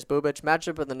against Chris Bubich.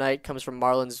 Matchup of the night comes from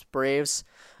Marlins, Braves.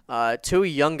 2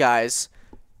 young guys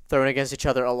throwing against each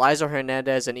other, Eliza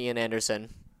Hernandez and Ian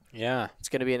Anderson. Yeah. It's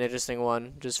going to be an interesting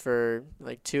one just for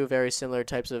like 2 very similar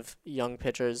types of young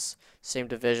pitchers, same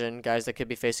division, guys that could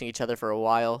be facing each other for a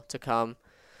while to come.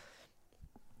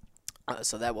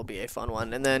 So that will be a fun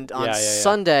one. And then on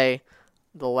Sunday,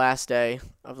 the last day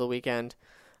of the weekend,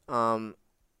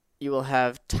 you will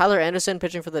have Tyler Anderson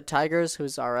pitching for the Tigers,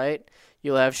 who's all right.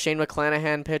 You'll have Shane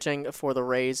McClanahan pitching for the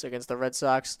Rays against the Red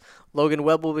Sox. Logan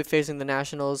Webb will be facing the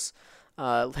Nationals.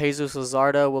 Jesus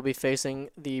Luzardo will be facing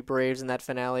the Braves in that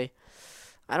finale.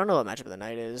 I don't know what matchup of the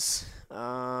night is.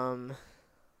 I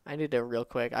need to real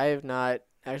quick. I have not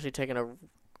actually taken a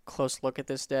close look at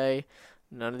this day.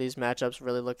 None of these matchups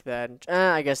really look that.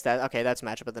 I guess that's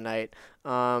matchup of the night.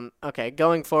 Okay,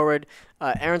 going forward,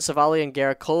 Aaron Savali and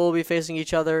Garrett Cole will be facing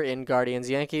each other in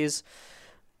Guardians Yankees.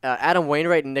 Adam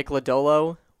Wainwright and Nick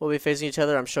Lodolo will be facing each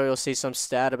other. I'm sure you'll see some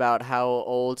stat about how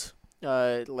old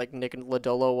like Nick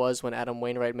Lodolo was when Adam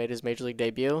Wainwright made his major league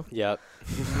debut. Yep.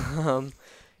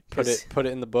 Put it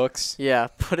in the books. Yeah,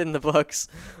 put it in the books.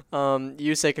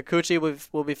 Yusei Kikuchi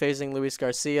will be facing Luis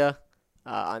Garcia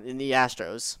in the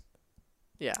Astros.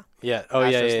 Yeah. Yeah. Oh,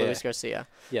 Astros, Luis Garcia.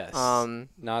 Yes.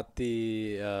 Not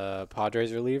the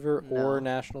Padres reliever or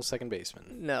National second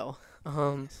baseman. No.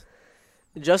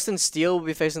 Justin Steele will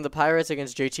be facing the Pirates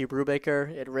against JT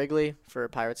Brubaker at Wrigley for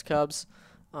Pirates Cubs.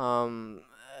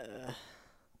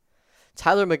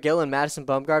 Tyler McGill and Madison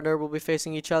Bumgarner will be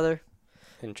facing each other.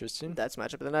 Interesting. That's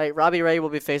matchup of the night. Robbie Ray will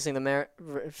be facing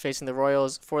the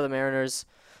Royals for the Mariners.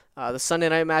 The Sunday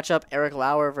night matchup, Eric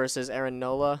Lauer versus Aaron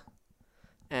Nola.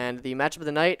 And the matchup of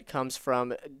the night comes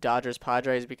from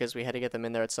Dodgers-Padres because we had to get them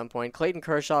in there at some point. Clayton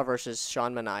Kershaw versus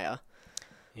Sean Manaea.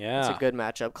 Yeah. It's a good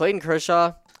matchup. Clayton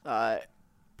Kershaw,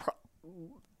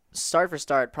 start for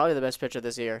start, probably the best pitcher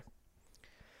this year.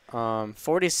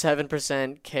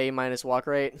 47% K minus walk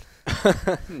rate.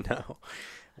 No.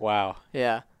 Wow.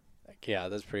 Yeah. Yeah,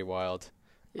 that's pretty wild.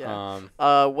 Yeah.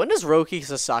 When does Roki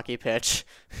Sasaki pitch?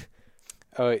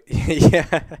 Oh,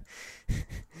 yeah.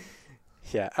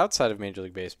 Yeah, outside of Major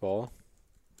League Baseball.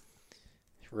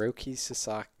 Roki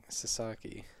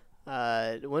Sasaki.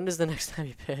 When does the next time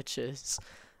he pitches?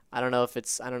 I don't know if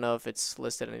it's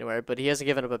listed anywhere, but he hasn't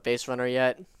given up a base runner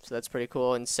yet, so that's pretty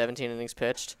cool. In 17 innings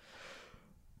pitched.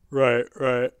 Right.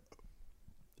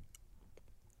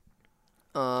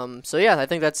 So yeah, I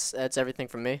think that's everything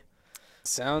from me.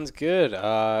 Sounds good.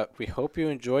 We hope you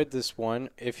enjoyed this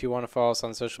one. If you want to follow us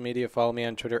on social media, follow me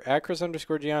on Twitter at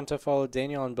Chris_Gianta. Follow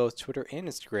Daniel on both Twitter and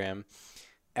Instagram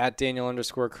at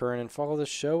Daniel_Curran. And follow the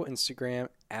show Instagram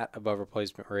at Above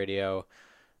Replacement Radio.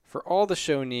 For all the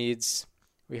show needs,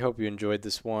 we hope you enjoyed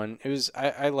this one.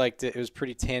 I liked it. It was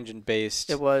pretty tangent based.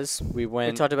 It was. We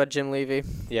talked about Jim Levy.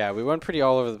 Yeah, we went pretty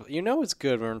all over it's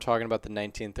good when we're talking about the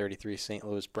 1933 St.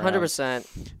 Louis Browns.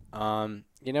 100%.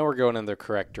 We're going in the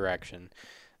correct direction.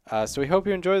 So we hope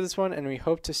you enjoyed this one, and we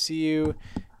hope to see you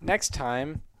next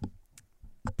time.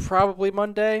 Probably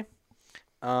Monday.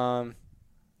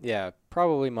 Yeah,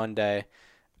 probably Monday.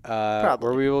 Probably.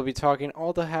 Where we will be talking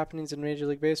all the happenings in Major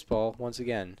League Baseball once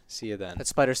again. See you then. That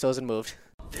spider still hasn't moved.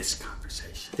 This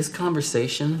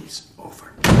conversation is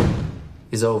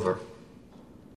over.